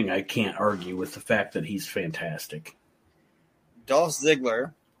the ring, I can't argue with the fact that he's fantastic. Dolph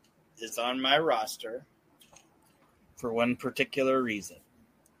Ziggler is on my roster for one particular reason.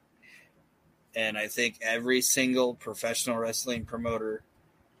 And I think every single professional wrestling promoter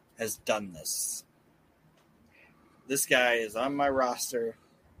has done this. This guy is on my roster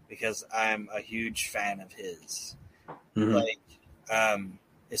because I'm a huge fan of his. Mm-hmm. Like,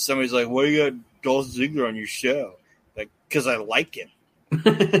 if somebody's like, "Why you got Dolph Ziggler on your show?" Like, because I like him. You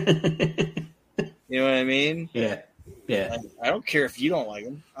know what I mean? Yeah. Yeah. Like, I don't care if you don't like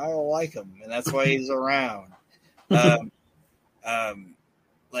him. I don't like him, and that's why he's around. God,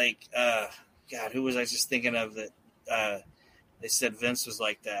 who was I just thinking of that? They said Vince was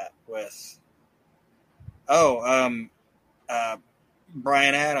like that with.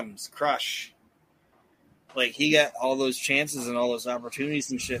 Brian Adams, Crush. Like, he got all those chances and all those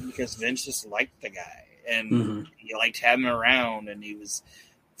opportunities and shit because Vince just liked the guy. And he liked having him around, and he was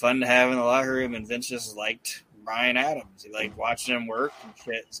fun to have in the locker room, and Vince just liked Brian Adams. He liked watching him work and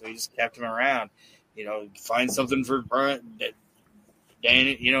shit, so he just kept him around. You know, find something for Brian.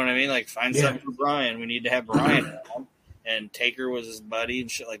 Danny, you know what I mean? Like, find something for Brian. We need to have Brian around. And Taker was his buddy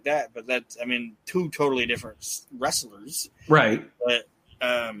and shit like that. But that's, I mean, two totally different wrestlers. Right. But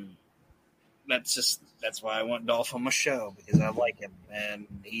that's why I want Dolph on my show, because I like him and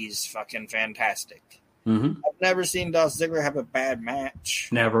he's fucking fantastic. Mm-hmm. I've never seen Dolph Ziggler have a bad match.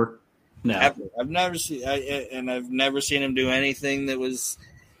 Never. No. Ever. I've never seen him do anything that was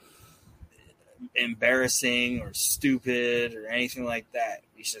embarrassing or stupid or anything like that.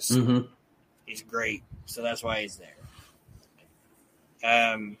 He's just he's great. So that's why he's there.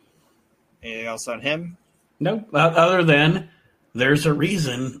 Anything else on him? No, other than there's a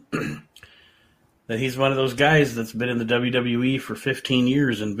reason that he's one of those guys that's been in the WWE for 15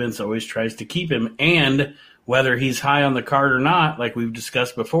 years, and Vince always tries to keep him. And whether he's high on the card or not, like we've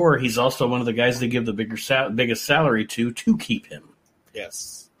discussed before, he's also one of the guys they give the biggest salary to keep him.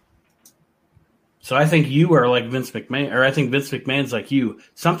 Yes. So I think you are like Vince McMahon, or I think Vince McMahon's like you.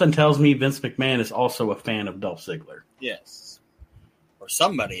 Something tells me Vince McMahon is also a fan of Dolph Ziggler. Yes. Or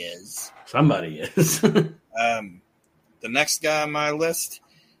somebody is. Somebody is. The next guy on my list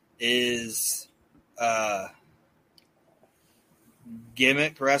is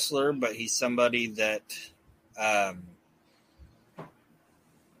gimmick wrestler, but he's somebody that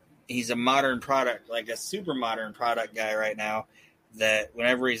he's a modern product, like a super modern product guy right now, that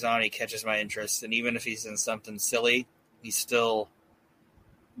whenever he's on, he catches my interest. And even if he's in something silly, he's still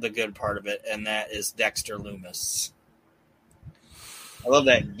the good part of it, and that is Dexter Lumis. I love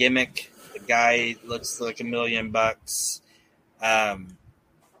that gimmick. The guy looks like $1 million.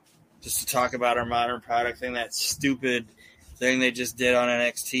 Just to talk about our modern product thing, that stupid thing they just did on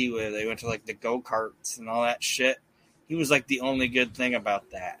NXT where they went to like the go-karts and all that shit. He was like the only good thing about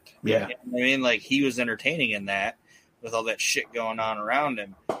that. Yeah. You know what I mean? Like, he was entertaining in that with all that shit going on around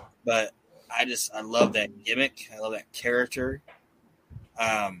him. But I love that gimmick. I love that character.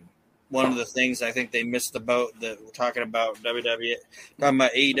 One of the things I think they missed the boat that we're talking about WWE, talking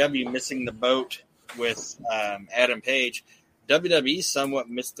about AEW missing the boat with Adam Page. WWE somewhat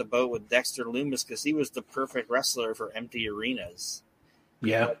missed the boat with Dexter Lumis because he was the perfect wrestler for empty arenas.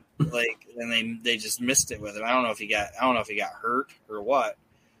 Yeah. And they just missed it with him. I don't know if he got hurt or what,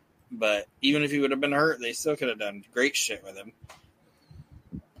 but even if he would have been hurt, they still could have done great shit with him.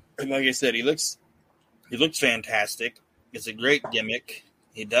 And like I said, he looks fantastic. It's a great gimmick.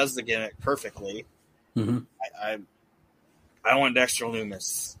 He does the gimmick perfectly. Mm-hmm. I want Dexter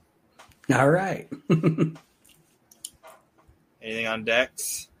Lumis. All right. Anything on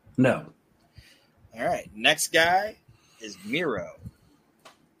Dex? No. All right. Next guy is Miro.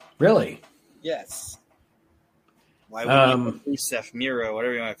 Really? Yes. Why would you Rusev, Miro,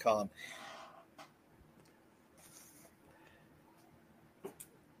 whatever you want to call him?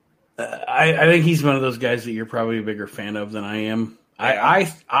 I think he's one of those guys that you're probably a bigger fan of than I am. Yeah.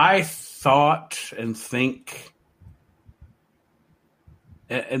 I thought and think,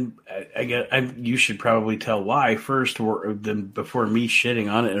 and you should probably tell why first, before me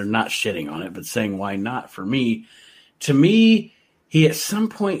shitting on it, or not shitting on it, but saying why not for me. To me, he at some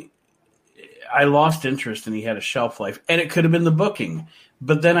point, I lost interest and he had a shelf life, and it could have been the booking.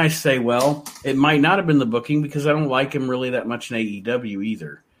 But then I say, well, it might not have been the booking because I don't like him really that much in AEW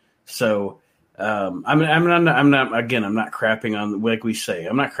either. So. I'm not crapping on, like we say,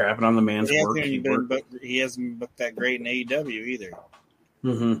 I'm not crapping on the man's work. He hasn't booked that great in AEW either.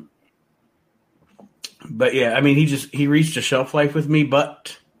 Mm-hmm. But yeah, I mean, he reached a shelf life with me,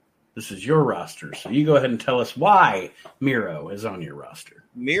 but This is your roster. So you go ahead and tell us why Miro is on your roster.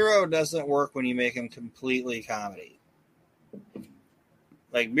 Miro doesn't work when you make him completely comedy.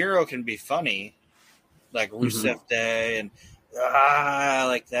 Like, Miro can be funny, like Rusev Day and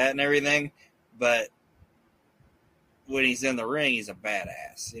like that and everything, but when he's in the ring, he's a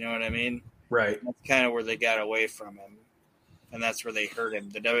badass. You know what I mean? Right. That's kind of where they got away from him, and that's where they hurt him.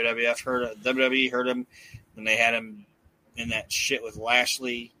 The WWE hurt him, and they had him in that shit with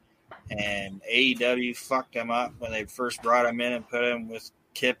Lashley, and AEW fucked him up when they first brought him in and put him with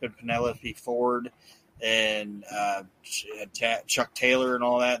Kip and Penelope Ford and Chuck Taylor and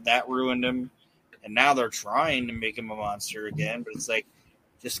all that. That ruined him. And now they're trying to make him a monster again, but it's like,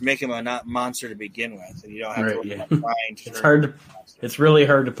 just make him a not monster to begin with, and you don't have to worry about trying to. It's really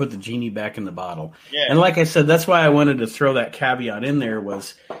hard to put the genie back in the bottle. Yeah. And like I said, that's why I wanted to throw that caveat in there.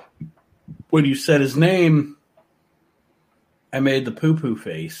 Was when you said his name, I made the poo-poo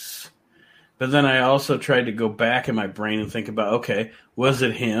face. But then I also tried to go back in my brain and think about, okay, was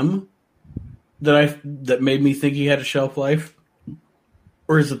it him that made me think he had a shelf life?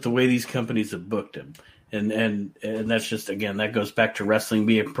 Or is it the way these companies have booked him? And that's just, again, that goes back to wrestling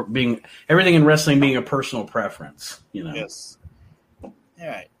being everything in wrestling being a personal preference, you know. Yes. All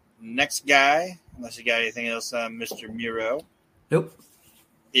right. Next guy, unless you got anything else on Mr. Miro. Nope.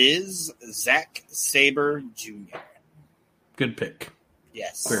 Is Zack Sabre Jr. Good pick.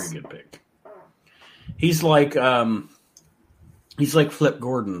 Yes. Very good pick. He's like Flip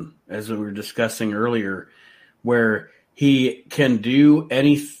Gordon, as we were discussing earlier, where he can do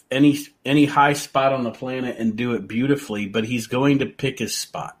any high spot on the planet and do it beautifully, but he's going to pick his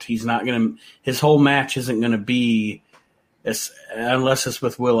spot. He's not going to. His whole match isn't going to be, unless it's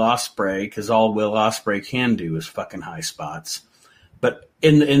with Will Ospreay, because all Will Ospreay can do is fucking high spots. But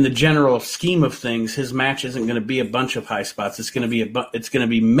in the general scheme of things, his match isn't going to be a bunch of high spots. It's going to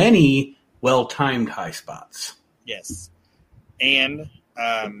be many well-timed high spots. Yes, and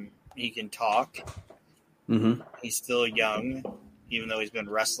he can talk. Mm-hmm. He's still young, even though he's been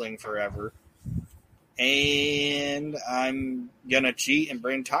wrestling forever. And I'm going to cheat and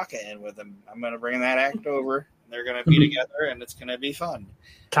bring Taka in with him. I'm going to bring that act over. They're going to be together, and it's going to be fun.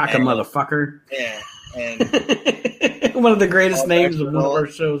 Taka, motherfucker. Yeah. And one of the greest names of one of our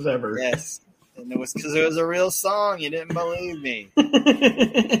shows ever. Yes. And it was because it was a real song. You didn't believe me.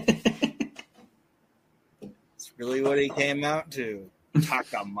 It's really what he came out to.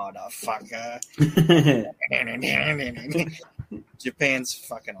 Taka, motherfucker. Japan's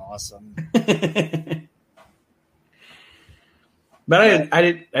fucking awesome. But I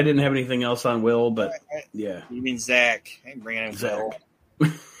didn't have anything else on Will, but yeah. You mean Zach? I ain't bringing in Will.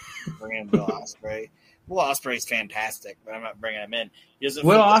 Bringing in Will Ospreay. Will Ospreay's fantastic, but I'm not bringing him in.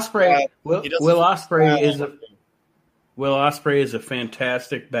 Will Ospreay is a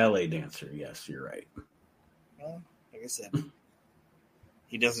fantastic ballet dancer. Yes, you're right. Well, like I said,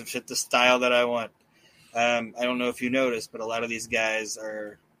 he doesn't fit the style that I want. I don't know if you noticed, but a lot of these guys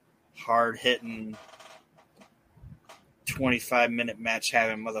are hard-hitting, 25-minute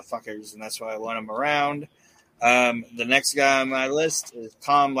match-having motherfuckers, and that's why I want them around. The next guy on my list is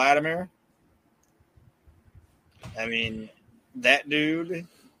Tom Latimer. I mean, that dude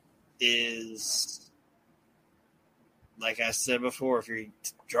is, like I said before, if you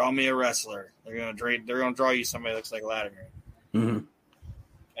draw me a wrestler, they're gonna draw you somebody that looks like Latimer. Mm-hmm.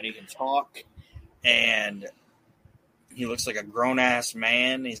 And he can talk, and he looks like a grown-ass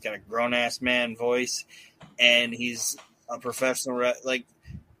man. He's got a grown-ass man voice, and he's a professional.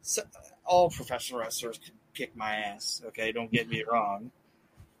 All professional wrestlers could kick my ass. Okay, don't get me wrong,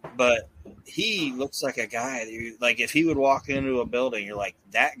 but he looks like a guy that you, like, if he would walk into a building, you're like,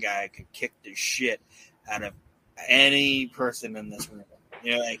 that guy could kick the shit out of any person in this room.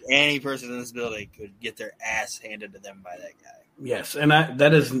 You know, like, any person in this building could get their ass handed to them by that guy. Yes, and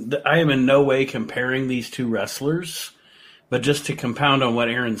I am in no way comparing these two wrestlers, but just to compound on what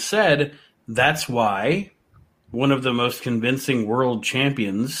Aaron said, that's why one of the most convincing world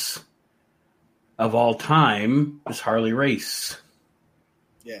champions of all time is Harley Race.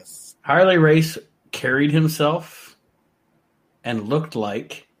 Yes. Harley Race carried himself and looked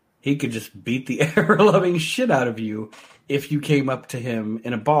like he could just beat the ever-loving shit out of you if you came up to him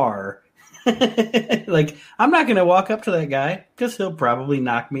in a bar. Like, I'm not going to walk up to that guy because he'll probably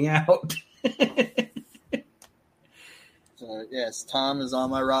knock me out. So, yes, Tom is on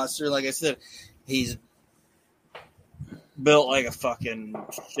my roster. Like I said, he's built like a fucking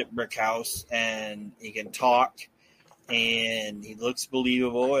shipbrick house, and he can talk, and he looks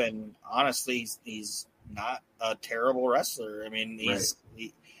believable, and honestly, he's not a terrible wrestler. I mean,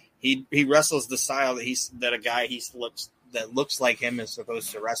 he wrestles the style that a guy he looks that looks like him is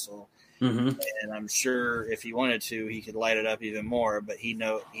supposed to wrestle. Mm-hmm. And I'm sure if he wanted to, he could light it up even more. But he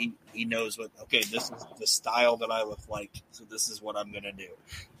knows what. Okay, this is the style that I look like, so this is what I'm gonna do.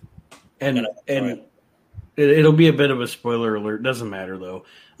 And it'll be a bit of a spoiler alert. Doesn't matter though.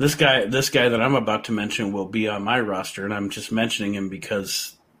 This guy that I'm about to mention will be on my roster, and I'm just mentioning him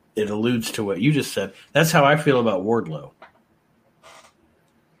because it alludes to what you just said. That's how I feel about Wardlow.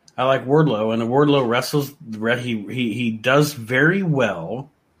 I like Wardlow, and Wardlow wrestles. He does very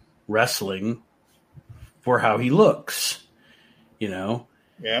well wrestling for how he looks, Yeah.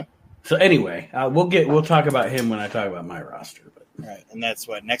 So anyway, we'll talk about him when I talk about my roster. But all right, and that's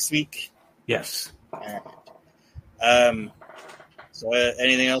what, next week? Yes. All right. So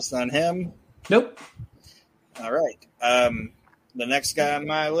anything else on him? Nope. All right. The next guy on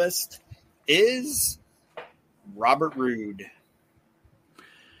my list is Robert Roode.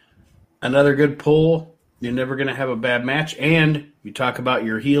 Another good pull. You're never going to have a bad match. And you talk about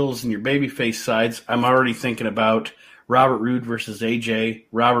your heels and your babyface sides. I'm already thinking about Robert Roode versus AJ,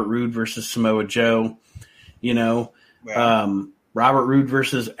 Robert Roode versus Samoa Joe, Robert Roode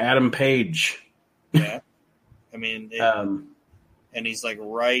versus Adam Page. Yeah. I mean, and he's like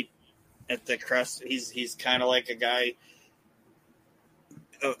right at the crest. He's kind of like a guy.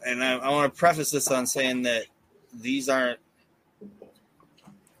 Oh, and I want to preface this on saying that these aren't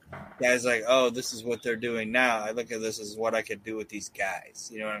guys like, oh, this is what they're doing now. I look at this as what I could do with these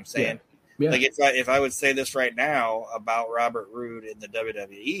guys. You know what I'm saying? Yeah. Like if I would say this right now about Robert Roode in the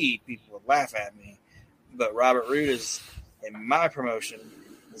WWE, people would laugh at me. But Robert Roode is, in my promotion,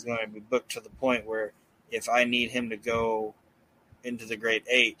 is going to be booked to the point where if I need him to go into the Great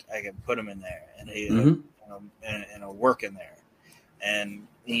 8, I can put him in there, and he'll work in there. And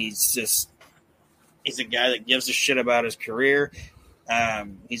he's a guy that gives a shit about his career.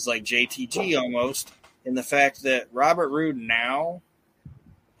 He's like JTG almost in the fact that Robert Roode now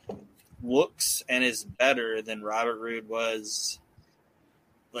looks and is better than Robert Roode was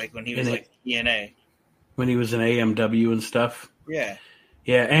like when he was like TNA. When he was in AMW and stuff. Yeah.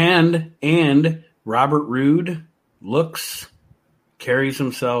 Yeah, and Robert Roode looks, carries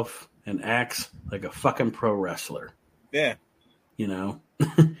himself, and acts like a fucking pro wrestler. Yeah.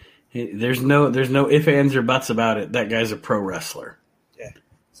 There's no ifs, ands, or buts about it. That guy's a pro wrestler. Yeah.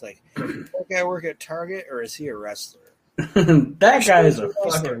 It's like, does that guy work at Target or is he a wrestler? That guy is a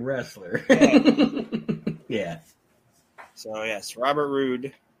fucking wrestler. Yeah. Yeah. So, yes, Robert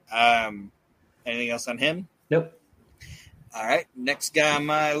Roode. Anything else on him? Nope. All right. Next guy on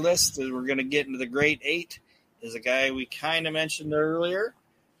my list, as we're going to get into the Great 8, is a guy we kind of mentioned earlier.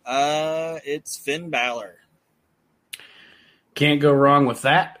 It's Finn Balor. Can't go wrong with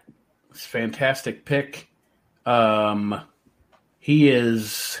that. It's a fantastic pick.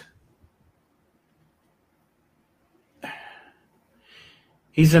 He's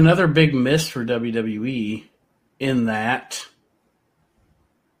another big miss for WWE in that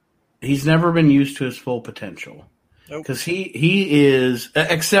he's never been used to his full potential. Because he is,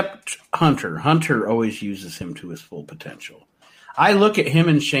 except Hunter. Hunter always uses him to his full potential. I look at him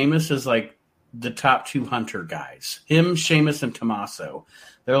and Sheamus as like the top two Hunter guys. Him, Sheamus, and Tommaso.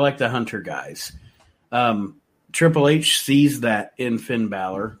 They're like the Hunter guys. Triple H sees that in Finn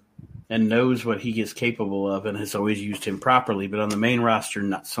Balor and knows what he is capable of and has always used him properly. But on the main roster,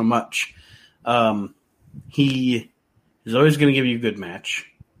 not so much. He is always going to give you a good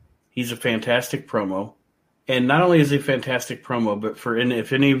match. He's a fantastic promo. And not only is he a fantastic promo, but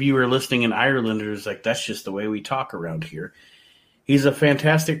if any of you are listening in Ireland, it's like, that's just the way we talk around here. He's a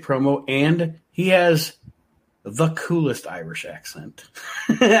fantastic promo, and he has the coolest Irish accent.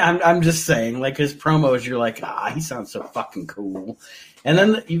 I'm just saying, like his promos, you're like, he sounds so fucking cool. And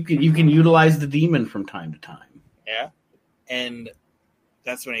then you can utilize the Demon from time to time. Yeah, and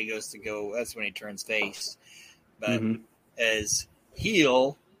that's when that's when he turns face. But as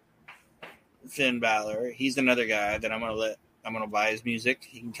heel Finn Balor, he's another guy that I'm gonna buy his music.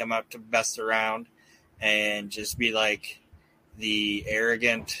 He can come out to Best Around and just be like the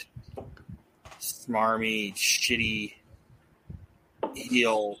arrogant, smarmy, shitty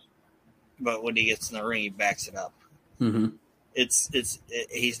heel, but when he gets in the ring, he backs it up. Mm-hmm.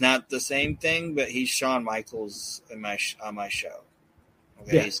 He's not the same thing, but he's Shawn Michaels on my show.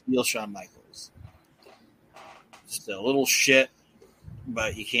 Okay, yeah. He's heel Shawn Michaels. Just a little shit,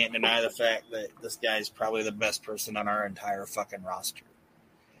 but you can't deny the fact that this guy's probably the best person on our entire fucking roster.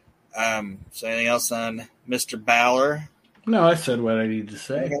 So anything else on Mr. Balor? No, I said what I need to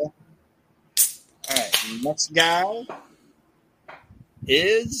say. Okay. All right, next guy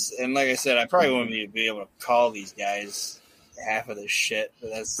is, and like I said, I probably wouldn't be able to call these guys half of this shit, but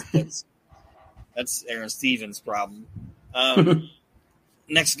that's Aaron Stevens' problem.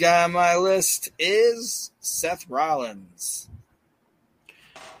 Next guy on my list is Seth Rollins.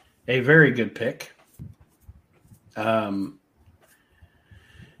 A very good pick. Other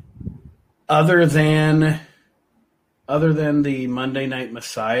than the Monday Night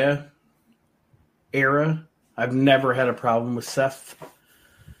Messiah era, I've never had a problem with Seth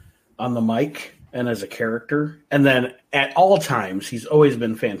on the mic and as a character. And then at all times, he's always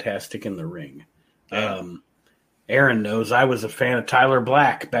been fantastic in the ring. Yeah. Aaron knows I was a fan of Tyler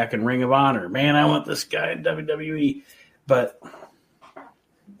Black back in Ring of Honor. Man, I want this guy in WWE. But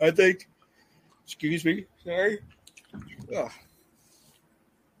I think, excuse me, sorry. Oh.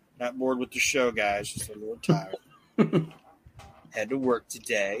 Not bored with the show, guys. Just a little tired. Had to work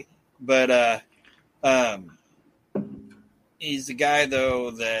today. But he's a guy,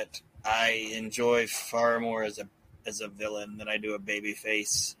 though, that I enjoy far more as a villain than I do a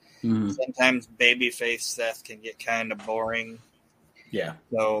babyface. Mm-hmm. Sometimes babyface Seth can get kind of boring. Yeah.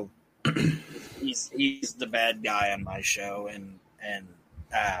 So he's the bad guy on my show, and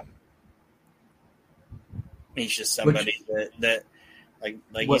he's just somebody that like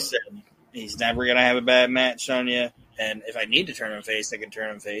you said, he's never gonna have a bad match on you. And if I need to turn him face, I can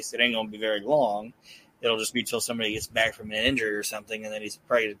turn him face. It ain't gonna be very long. It'll just be till somebody gets back from an injury or something, and then he's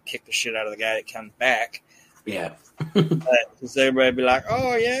probably to kick the shit out of the guy that comes back. Yeah. Because everybody be like,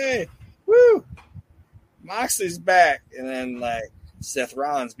 "Oh yay, woo, Moxley's back," and then like Seth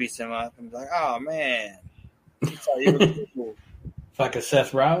Rollins beats him up, and be like, "Oh man, that's how you were cool." Fuck a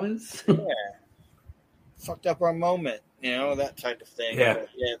Seth Rollins. Yeah, fucked up our moment, that type of thing. Yeah. But,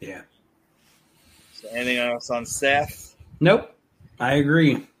 Yeah. So anything else on Seth? Nope. I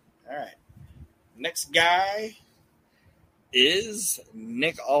agree. All right. Next guy is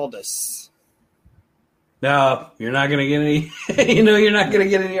Nick Aldis. No, you're not gonna get any. You're not gonna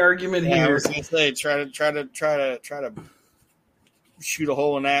get any argument Yeah, I here. was gonna say, try to shoot a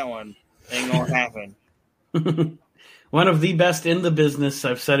hole in that one. Ain't gonna happen. One of the best in the business.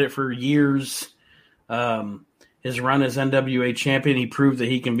 I've said it for years. His run as NWA champion, he proved that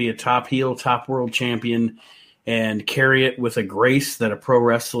he can be a top heel, top world champion, and carry it with a grace that a pro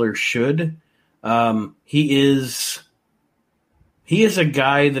wrestler should. He is a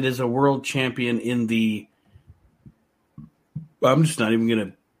guy that is a world champion in the. I'm just not even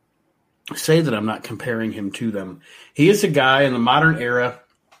going to say that I'm not comparing him to them. He is a guy in the modern era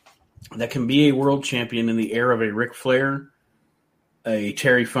that can be a world champion in the era of a Ric Flair, a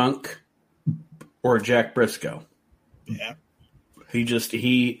Terry Funk, or a Jack Briscoe. Yeah.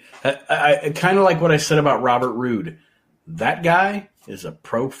 I kind of like what I said about Robert Roode. That guy is a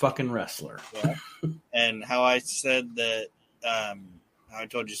pro fucking wrestler. Yeah. And how I said that, how I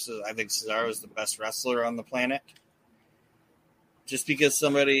told you, I think Cesaro is the best wrestler on the planet. Just because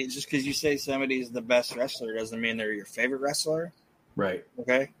you say somebody is the best wrestler doesn't mean they're your favorite wrestler. Right.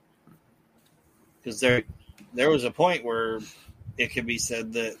 Okay. Because there was a point where it could be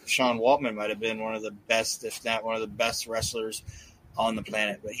said that Sean Waltman might have been one of the best, if not one of the best wrestlers on the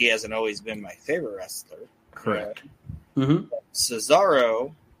planet, but he hasn't always been my favorite wrestler. Correct. Mm-hmm.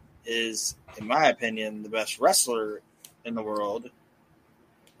 Cesaro is, in my opinion, the best wrestler in the world,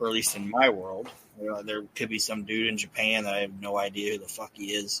 or at least in my world. There could be some dude in Japan that I have no idea who the fuck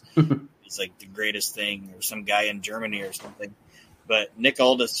he is. He's like the greatest thing, or some guy in Germany or something. But Nick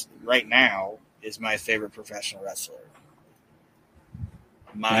Aldis right now is my favorite professional wrestler.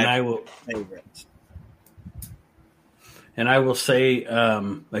 Favorite. And I will say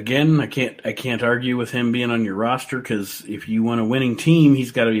again, I can't argue with him being on your roster, because if you want a winning team,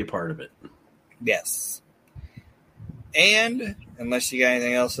 he's got to be a part of it. Yes. And unless you got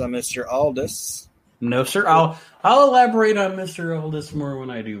anything else on Mr. Aldis. No, sir. I'll elaborate on Mr. Aldis more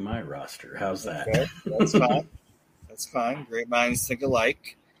when I do my roster. How's that? Okay, that's fine. That's fine. Great minds think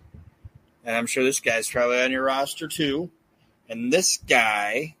alike. And I'm sure this guy's probably on your roster too. And this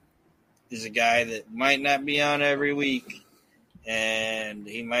guy is a guy that might not be on every week. And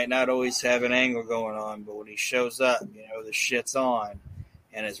he might not always have an angle going on. But when he shows up, the shit's on.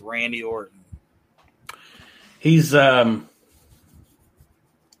 And it's Randy Orton. He's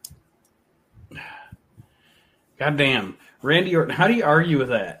goddamn Randy Orton. How do you argue with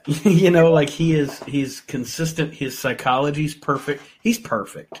that? He's consistent. His psychology's perfect. He's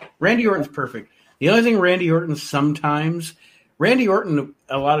perfect. Randy Orton's perfect. The only thing Randy Orton,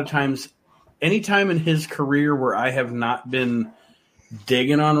 a lot of times, anytime in his career where I have not been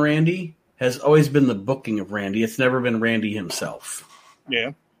digging on Randy, has always been the booking of Randy. It's never been Randy himself.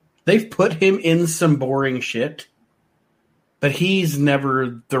 Yeah. They've put him in some boring shit, but he's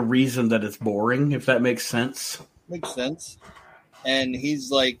never the reason that it's boring, if that makes sense. Makes sense. And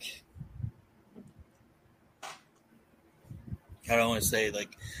he's like, I don't want to say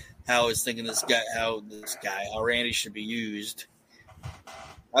like how I was thinking how Randy should be used.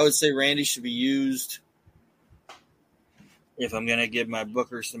 I would say Randy should be used. If I'm going to give my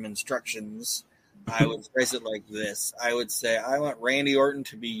booker some instructions, I would phrase it like this. I would say I want Randy Orton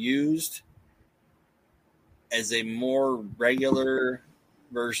to be used as a more regular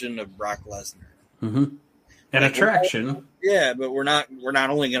version of Brock Lesnar. Mm-hmm. An attraction. But we're not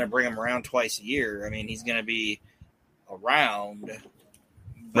only going to bring him around twice a year. I mean, he's going to be around,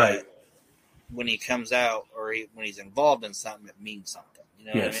 but right. when he comes out or when he's involved in something, it means something. You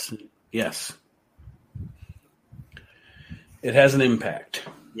know yes. what I mean? Yes. It has an impact.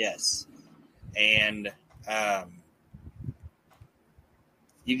 Yes. And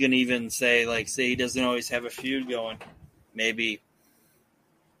you can even say he doesn't always have a feud going. Maybe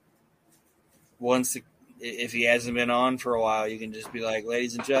once, if he hasn't been on for a while, you can just be like,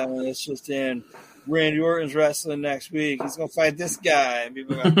 ladies and gentlemen, it's just in. Randy Orton's wrestling next week. He's going to fight this guy. And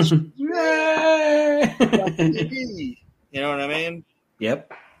people are like, yay! You know what I mean?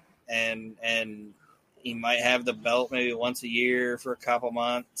 Yep. And he might have the belt maybe once a year for a couple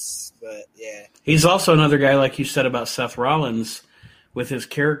months, but yeah. He's also another guy, like you said about Seth Rollins, with his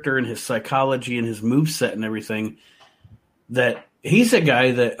character and his psychology and his moveset and everything, that he's a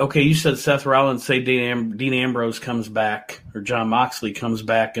guy that, okay, you said Seth Rollins, say Dean Ambrose comes back, or Jon Moxley comes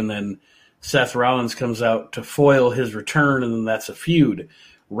back, and then Seth Rollins comes out to foil his return, and then that's a feud.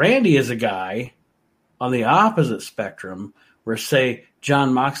 Randy is a guy on the opposite spectrum where, say,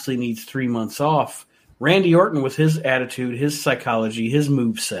 Jon Moxley needs 3 months off. Randy Orton, with his attitude, his psychology, his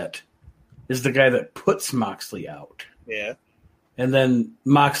moveset, is the guy that puts Moxley out. Yeah. And then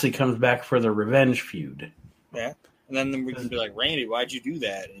Moxley comes back for the revenge feud. Yeah. And then we can be like, Randy, why'd you do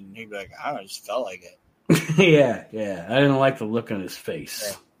that? And he'd be like, I don't know, I just felt like it. Yeah. I didn't like the look on his face.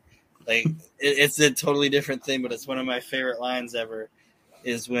 Yeah. Like, it's a totally different thing, but it's one of my favorite lines ever,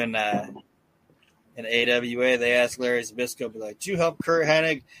 is when in AWA they asked Larry Zbyszko, be like, did you help Kurt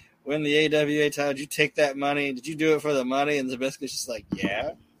Hennig win the AWA title? Did you take that money? Did you do it for the money? And Zbyszko's just like,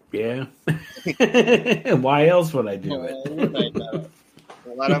 yeah. Yeah. Why else would I do it? Why would I do it?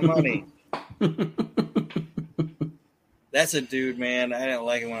 A lot of money. That's a dude, man. I didn't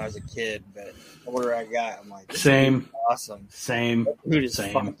like him when I was a kid, but the older I got, I'm like, same. Awesome. Same. That dude is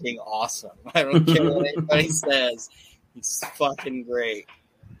fucking awesome. I don't care what anybody says. He's fucking great.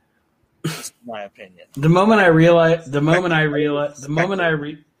 That's my opinion. The moment I realized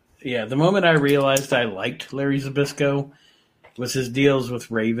I liked Larry Zbyszko was his deals with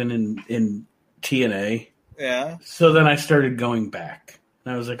Raven in TNA. Yeah. So then I started going back.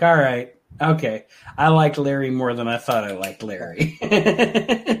 And I was like, all right, okay. I liked Larry more than I thought I liked Larry.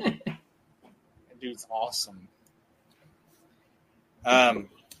 That dude's awesome.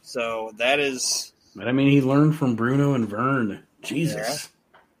 So that is. But I mean, he learned from Bruno and Vern. Jesus.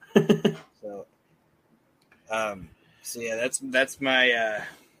 Yeah. So yeah, that's my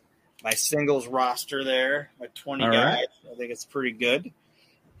my singles roster there. My 20 all guys. Right. I think it's pretty good.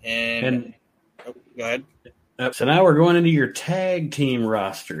 And go ahead. So now we're going into your tag team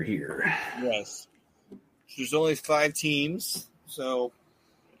roster here. Yes. There's only 5 teams, so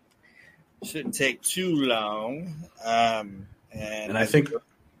it shouldn't take too long. And I think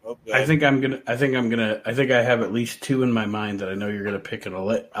I have at least 2 in my mind that I know you're going to pick, and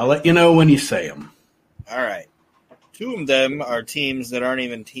I'll let you know when you say them. All right. 2 of them are teams that aren't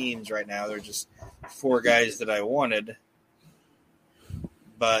even teams right now. They're just 4 guys that I wanted.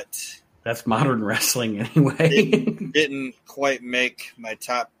 But that's modern wrestling anyway. didn't quite make my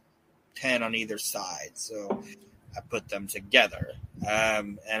top 10 on either side, so I put them together.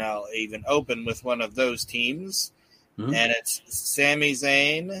 And I'll even open with one of those teams, and it's Sami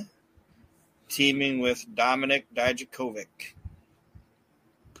Zayn teaming with Dominik Dijakovic.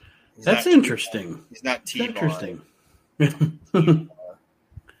 That's interesting. He's not T-Bar. Interesting.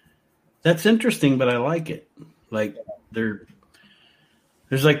 That's interesting, but I like it. Like there's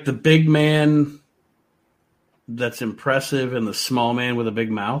like the big man that's impressive and the small man with a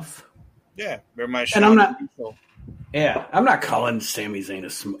big mouth. Yeah, they're my. And I'm not. Yeah, I'm not calling Sami Zayn a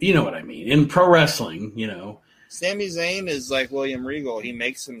small. You know what I mean? In pro wrestling, you know, Sami Zayn is like William Regal. He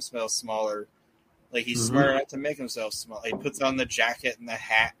makes him smell smaller. Like he's smart enough to make himself small. He puts on the jacket and the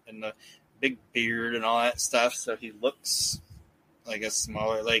hat and the big beard and all that stuff, so he looks like a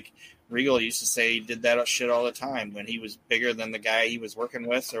smaller. Like Regal used to say, he did that shit all the time when he was bigger than the guy he was working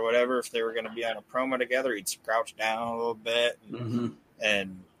with or whatever. If they were going to be on a promo together, he'd crouch down a little bit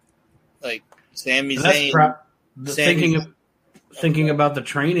and like Sami Zayn. Thinking about the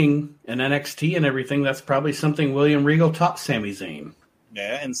training and NXT and everything, that's probably something William Regal taught Sami Zayn.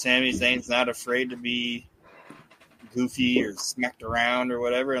 Yeah, and Sami Zayn's not afraid to be goofy or smacked around or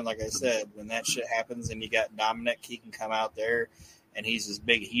whatever. And like I said, when that shit happens and you got Dominic, he can come out there and he's this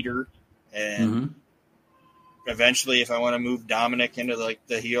big heater. And eventually, if I want to move Dominic into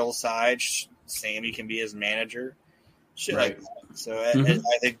the heel side, Sammy can be his manager. Shit like that. So I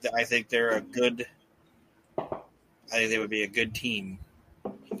think they're a good. I think they would be a good team,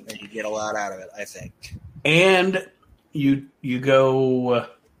 and you get a lot out of it. I think. And you go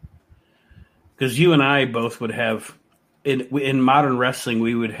because you and I both would have in modern wrestling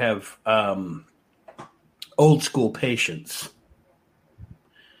we would have old school patience.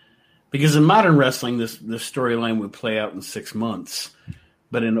 Because in modern wrestling, this storyline would play out in 6 months.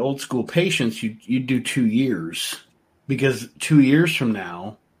 But in old school patience, you'd do 2 years. Because 2 years from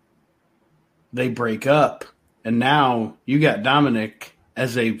now, they break up. And now you got Dominic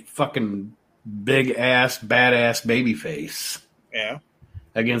as a fucking big-ass, badass babyface. Yeah.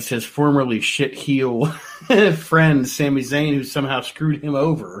 Against his formerly shit heel friend, Sami Zayn, who somehow screwed him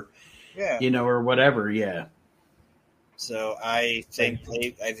over. Yeah. Or whatever, yeah. So I think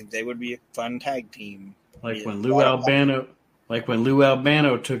they would be a fun tag team. Like when Lou Albano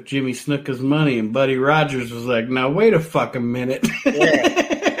took Jimmy Snuka's money and Buddy Rogers was like, "Now wait a fucking minute."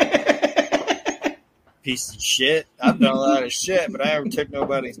 Yeah. Piece of shit. I've done a lot of shit, but I never took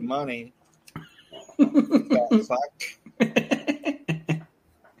nobody's money. Fuck.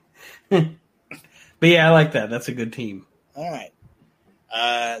 But yeah, I like that. That's a good team. All right.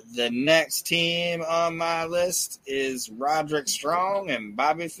 The next team on my list is Roderick Strong and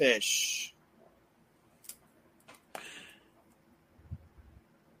Bobby Fish.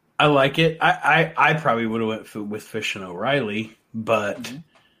 I like it. I probably would have went with Fish and O'Reilly, but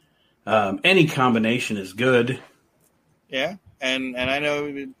any combination is good. Yeah, and I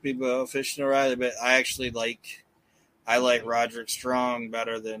know people Fish and O'Reilly, but I like Roderick Strong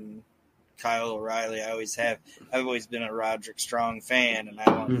better than Kyle O'Reilly. I've always been a Roderick Strong fan, and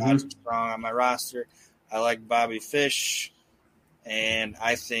I want Roderick Strong on my roster. I like Bobby Fish, and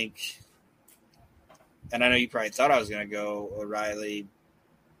I think, and I know you probably thought I was going to go O'Reilly,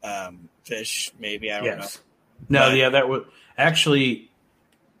 Fish, maybe. I don't know. No, yeah, that would actually.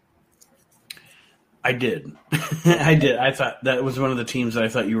 I did. I did. I thought that was one of the teams that I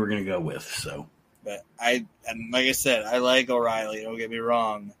thought you were going to go with. So, but and like I said, I like O'Reilly. Don't get me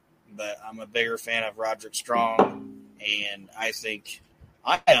wrong. But I'm a bigger fan of Roderick Strong, and I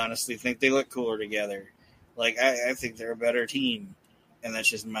honestly think they look cooler together. Like, I think they're a better team, and that's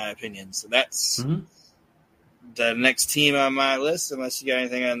just my opinion. So that's the next team on my list, unless you got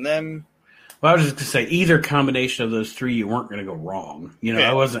anything on them. Well, I was just going to say, either combination of those three, you weren't going to go wrong.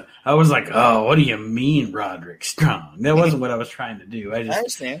 I was like, oh, what do you mean Roderick Strong? That wasn't what I was trying to do. I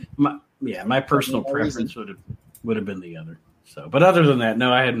understand. My personal preference would have been the other. So, but other than that,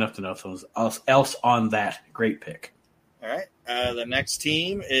 no, I had nothing else on that. Great pick. All right. The next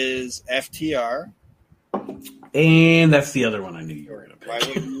team is FTR. And that's the other one I knew you were going to pick.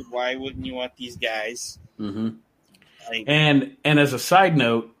 Why wouldn't you want these guys? Mm-hmm. And as a side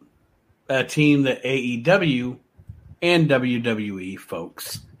note, a team that AEW and WWE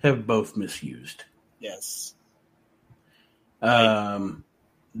folks have both misused. Yes.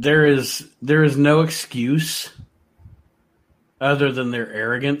 There is no excuse other than their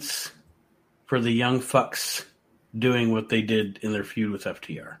arrogance for the young fucks doing what they did in their feud with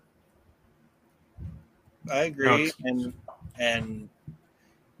FTR. I agree, and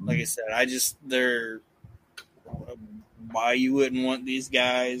like I said, why you wouldn't want these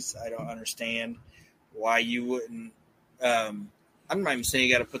guys, I don't understand. Why you wouldn't? I'm not even saying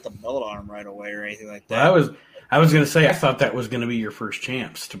you got to put the belt on them right away or anything like that. Well, I was going to say I thought that was going to be your first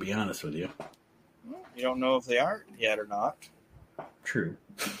champs, to be honest with you. You don't know if they are yet or not. True.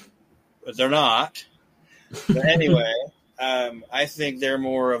 But they're not. But anyway, I think they're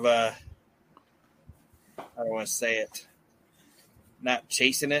more of a, I don't want to say it, not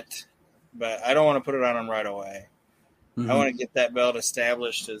chasing it, but I don't want to put it on them right away. Mm-hmm. I want to get that belt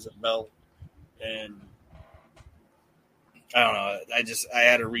established as a belt, and I don't know. I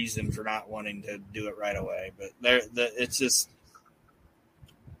had a reason for not wanting to do it right away, but it's just,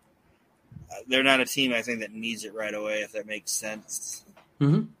 they're not a team I think that needs it right away, if that makes sense.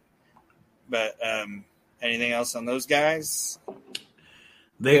 Mm-hmm. But anything else on those guys?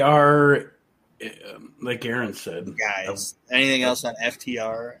 They are, like Aaron said, guys. Anything else on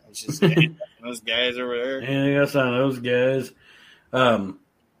FTR? It's just those guys over there. Anything else on those guys? Like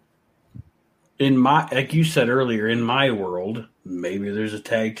you said earlier, in my world, maybe there's a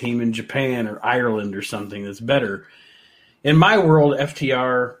tag team in Japan or Ireland or something that's better. In my world,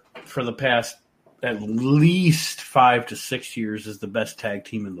 FTR for the past at least 5 to 6 years is the best tag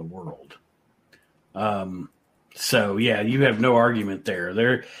team in the world. So yeah, you have no argument there.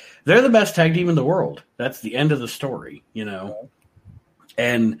 They're the best tag team in the world. That's the end of the story, you know.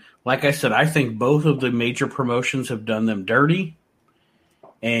 And like I said, I think both of the major promotions have done them dirty.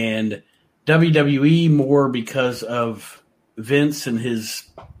 And WWE more because of Vince and his.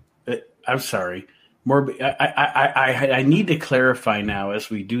 I'm sorry. More. I need to clarify now as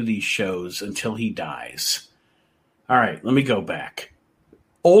we do these shows until he dies. All right, let me go back.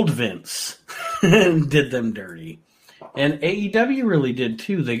 Old Vince did them dirty. And AEW really did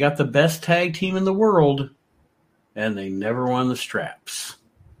too. They got the best tag team in the world, and they never won the straps.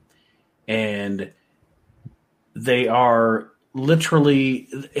 And they are literally,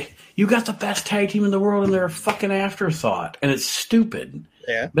 you got the best tag team in the world, and they're a fucking afterthought. And it's stupid.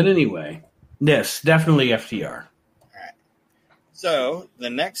 Yeah. But anyway, yes, definitely FTR. All right. So the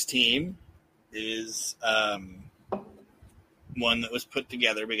next team is one that was put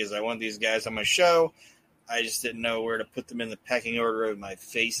together because I want these guys on my show. I just didn't know where to put them in the pecking order of my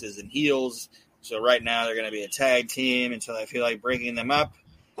faces and heels. So right now they're going to be a tag team until I feel like breaking them up.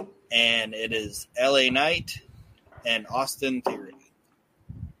 And it is LA Knight and Austin Theory.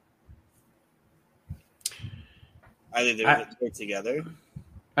 I think they would look great together.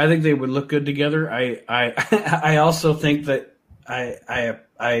 I think they would look good together. I also think that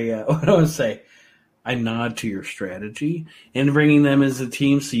what do I say? I nod to your strategy in bringing them as a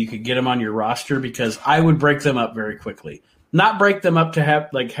team so you could get them on your roster, because I would break them up very quickly. Not break them up to have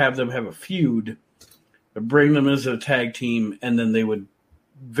them have a feud, but bring them as a tag team, and then they would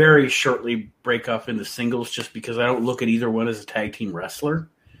very shortly break off into singles, just because I don't look at either one as a tag team wrestler.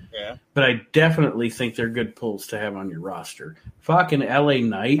 Yeah. But I definitely think they're good pulls to have on your roster. Fucking LA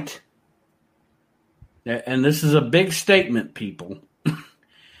Knight. And this is a big statement, people.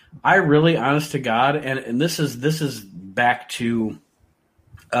 I really, honest to God, and this is back to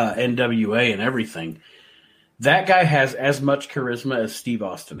NWA and everything. That guy has as much charisma as Steve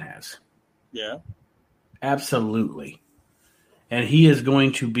Austin has. Yeah. Absolutely. And he is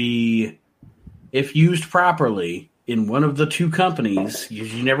going to be, if used properly, in one of the two companies,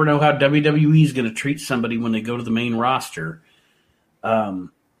 because you never know how WWE is going to treat somebody when they go to the main roster. That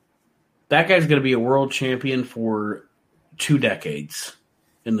guy's going to be a world champion for 2 decades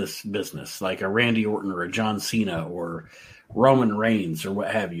in this business, like a Randy Orton or a John Cena or Roman Reigns or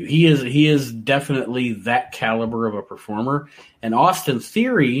what have you. He is definitely that caliber of a performer. And Austin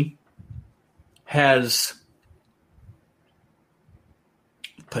Theory has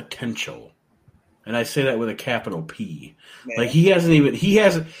potential. And I say that with a capital P. Man. Like he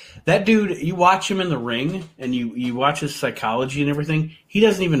hasn't that dude, you watch him in the ring and you watch his psychology and everything, he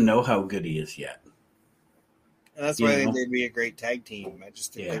doesn't even know how good he is yet. And that's why I think they'd be a great tag team. I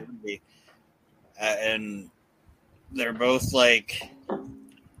just think they would be. And they're both like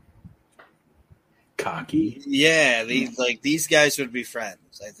cocky. Yeah, these guys would be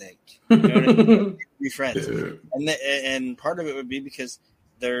friends, I think. You know what I mean? Be friends. And part of it would be because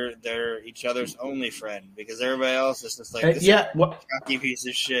they're each other's only friend, because everybody else is just like this cocky piece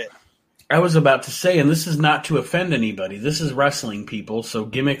of shit. I was about to say, and this is not to offend anybody. This is wrestling, people, so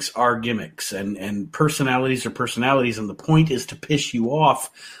gimmicks are gimmicks, and personalities are personalities, and the point is to piss you off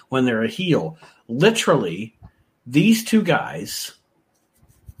when they're a heel. Literally, these two guys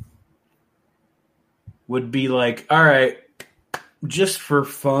would be like, all right, just for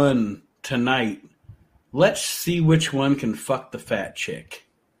fun tonight, let's see which one can fuck the fat chick.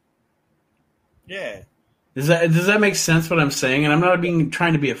 Yeah. Does that make sense what I'm saying? And I'm not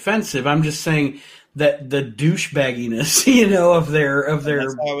trying to be offensive. I'm just saying that the douchebagginess, of their.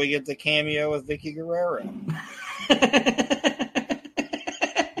 That's how we get the cameo with Vicky Guerrero. You can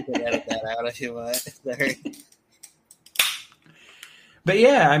edit that out if you want. But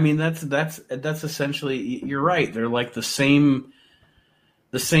yeah, I mean that's essentially, you're right. They're like the same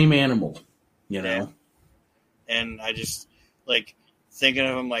animal, Yeah. And I just like thinking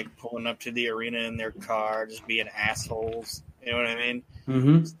of them like pulling up to the arena in their car, just being assholes. You know what I mean?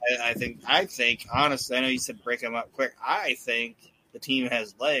 Mm-hmm. I think, honestly, I know you said break them up quick. I think the team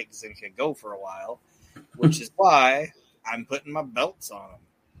has legs and can go for a while, which is why I'm putting my belts on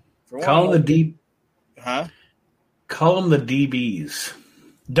them. Call them the Call them the DBs.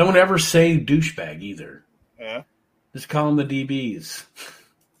 Don't ever say douchebag either. Yeah. Just call them the DBs.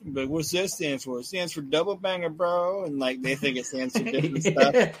 But what's that stand for? It stands for double banger, bro. And like they think it stands for different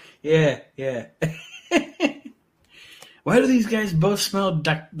stuff. Yeah. Why do these guys both smell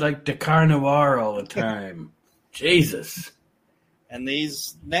like Dakar Noir all the time? Jesus. And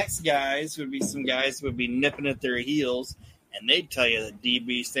these next guys would be some guys who would be nipping at their heels, and they'd tell you that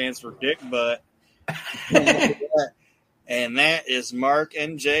DB stands for dick butt. And that is Mark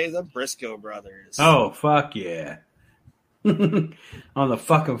and Jay, the Briscoe brothers. Oh, fuck yeah. On the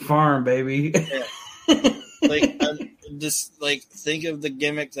fucking farm, baby. Yeah. Like, just like think of the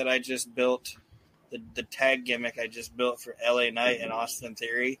gimmick that I just built, the tag gimmick I just built for LA Knight and Austin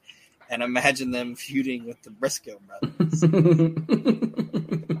Theory, and imagine them feuding with the Briscoe brothers.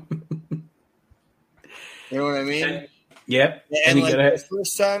 You know what I mean? Yep. And like the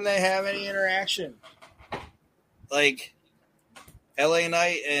first time they have any interaction, like LA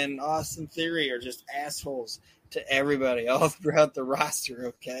Knight and Austin Theory are just assholes to everybody all throughout the roster,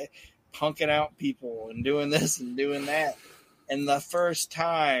 okay? Punking out people and doing this and doing that. And the first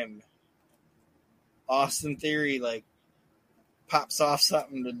time Austin Theory like pops off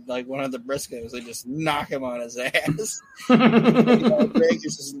something to like one of the Briscoes, they just knock him on his ass. Greg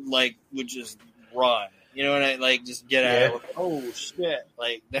just like would just run. You know what I like? Just get out. Like, oh shit!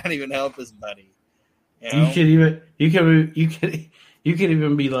 Like not even help his buddy. You know? You could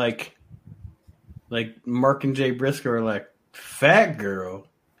even be like Mark and Jay Briscoe are like, fat girl.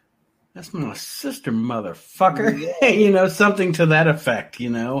 That's my sister, motherfucker. Yeah. You know, something to that effect.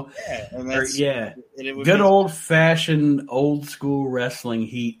 You know. Yeah, and that's, good old fashioned, old school wrestling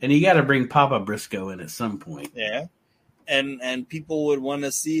heat, and you got to bring Papa Briscoe in at some point. Yeah. And people would want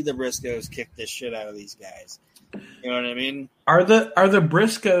to see the Briscoes kick this shit out of these guys. You know what I mean? Are the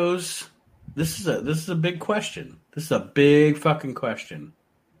Briscoes? This is a big question. This is a big fucking question.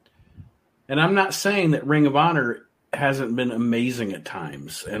 And I'm not saying that Ring of Honor hasn't been amazing at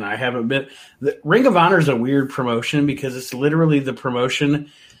times, and I haven't been. The Ring of Honor is a weird promotion because it's literally the promotion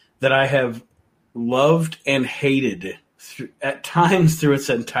that I have loved and hated at times through its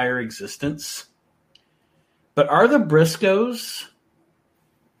entire existence. But are the Briscoes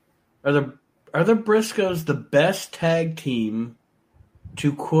the best tag team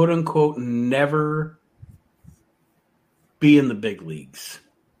to quote unquote never be in the big leagues?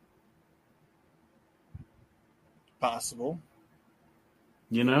 Possible.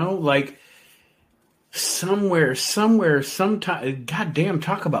 You know, like somewhere, sometime, goddamn,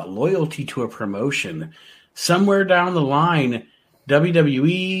 talk about loyalty to a promotion. Somewhere down the line,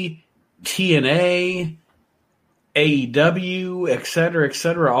 WWE, TNA, AEW, et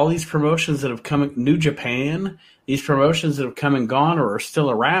cetera, all these promotions that have come, New Japan, these promotions that have come and gone or are still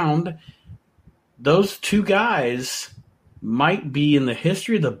around, those two guys might be in the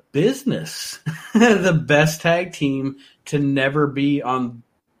history of the business the best tag team to never be on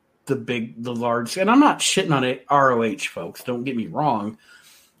the large. And I'm not shitting on it, ROH, folks. Don't get me wrong,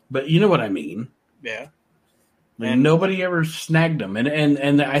 but you know what I mean. Yeah. And nobody ever snagged them,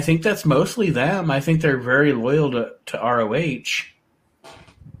 and I think that's mostly them. I think they're very loyal to ROH.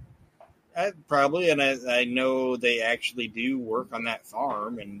 Probably, and I know they actually do work on that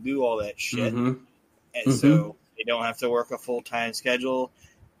farm and do all that shit, and so they don't have to work a full-time schedule.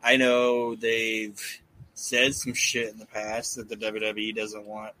 I know they've said some shit in the past that the WWE doesn't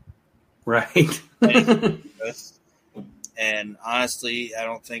want. Right. And honestly, I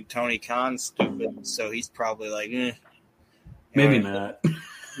don't think Tony Khan's stupid, so he's probably like, maybe not.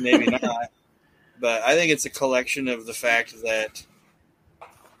 Maybe not. But I think it's a collection of the fact that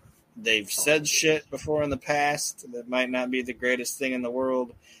they've said shit before in the past that might not be the greatest thing in the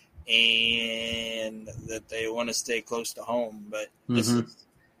world, and that they want to stay close to home. But this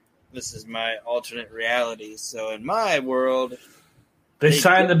is my alternate reality. So in my world, they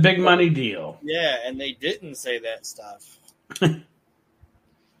signed the big money deal. Yeah, and they didn't say that stuff.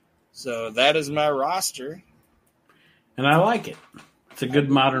 So that is my roster. And I like it. It's a good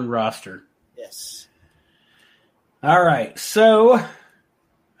modern roster. Yes. All right. So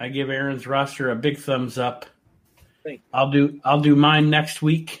I give Aaron's roster a big thumbs up. I'll do mine next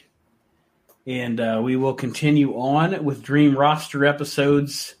week. And we will continue on with Dream Roster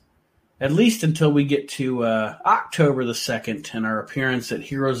episodes at least until we get to October the 2nd and our appearance at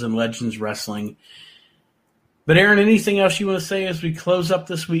Heroes and Legends Wrestling. But Aaron, anything else you want to say as we close up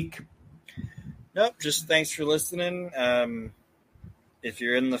this week? Nope, just thanks for listening. If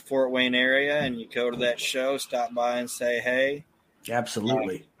you're in the Fort Wayne area and you go to that show, stop by and say hey.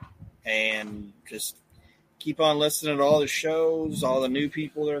 Absolutely. And just keep on listening to all the shows, all the new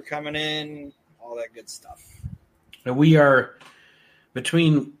people that are coming in, all that good stuff. And we are...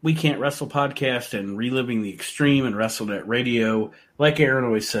 Between We Can't Wrestle podcast and Reliving the Extreme and WrestleNet Radio, like Aaron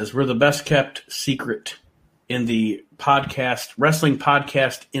always says, we're the best kept secret in the wrestling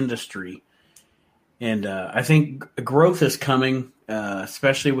podcast industry. And I think growth is coming,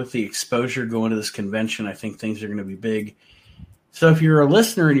 especially with the exposure going to this convention. I think things are going to be big. So if you're a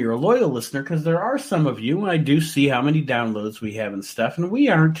listener and you're a loyal listener, because there are some of you, and I do see how many downloads we have and stuff, and we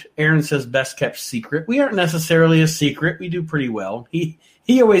aren't, Aaron says, best kept secret. We aren't necessarily a secret. We do pretty well. He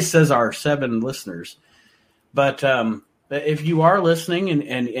always says our 7 listeners. But if you are listening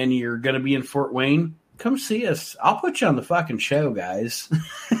and you're going to be in Fort Wayne, come see us. I'll put you on the fucking show, guys.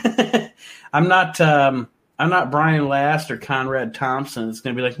 I'm not Brian Last or Conrad Thompson. It's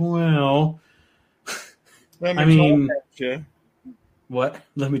going to be like, well, I mean, what?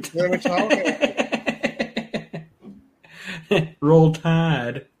 Let me talk. Roll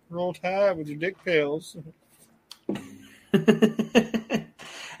Tide. Roll Tide with your dick pills.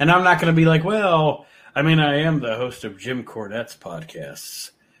 And I'm not going to be like, well, I mean, I am the host of Jim Cordette's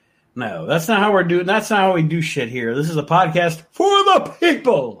podcasts. No, that's not how we're doing. That's not how we do shit here. This is a podcast for the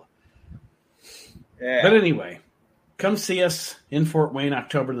people. Yeah. But anyway, come see us in Fort Wayne,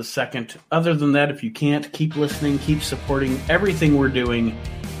 October the 2nd. Other than that, if you can't, keep listening, keep supporting everything we're doing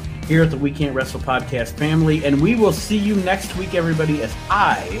here at the We Can't Wrestle podcast family. And we will see you next week, everybody, as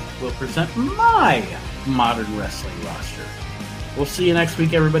I will present my modern wrestling roster. We'll see you next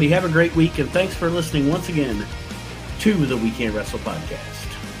week, everybody. Have a great week, and thanks for listening once again to the We Can't Wrestle podcast.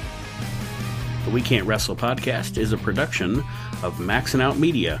 The We Can't Wrestle podcast is a production of Maxin' Out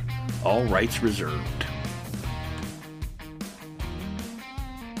Media, all rights reserved.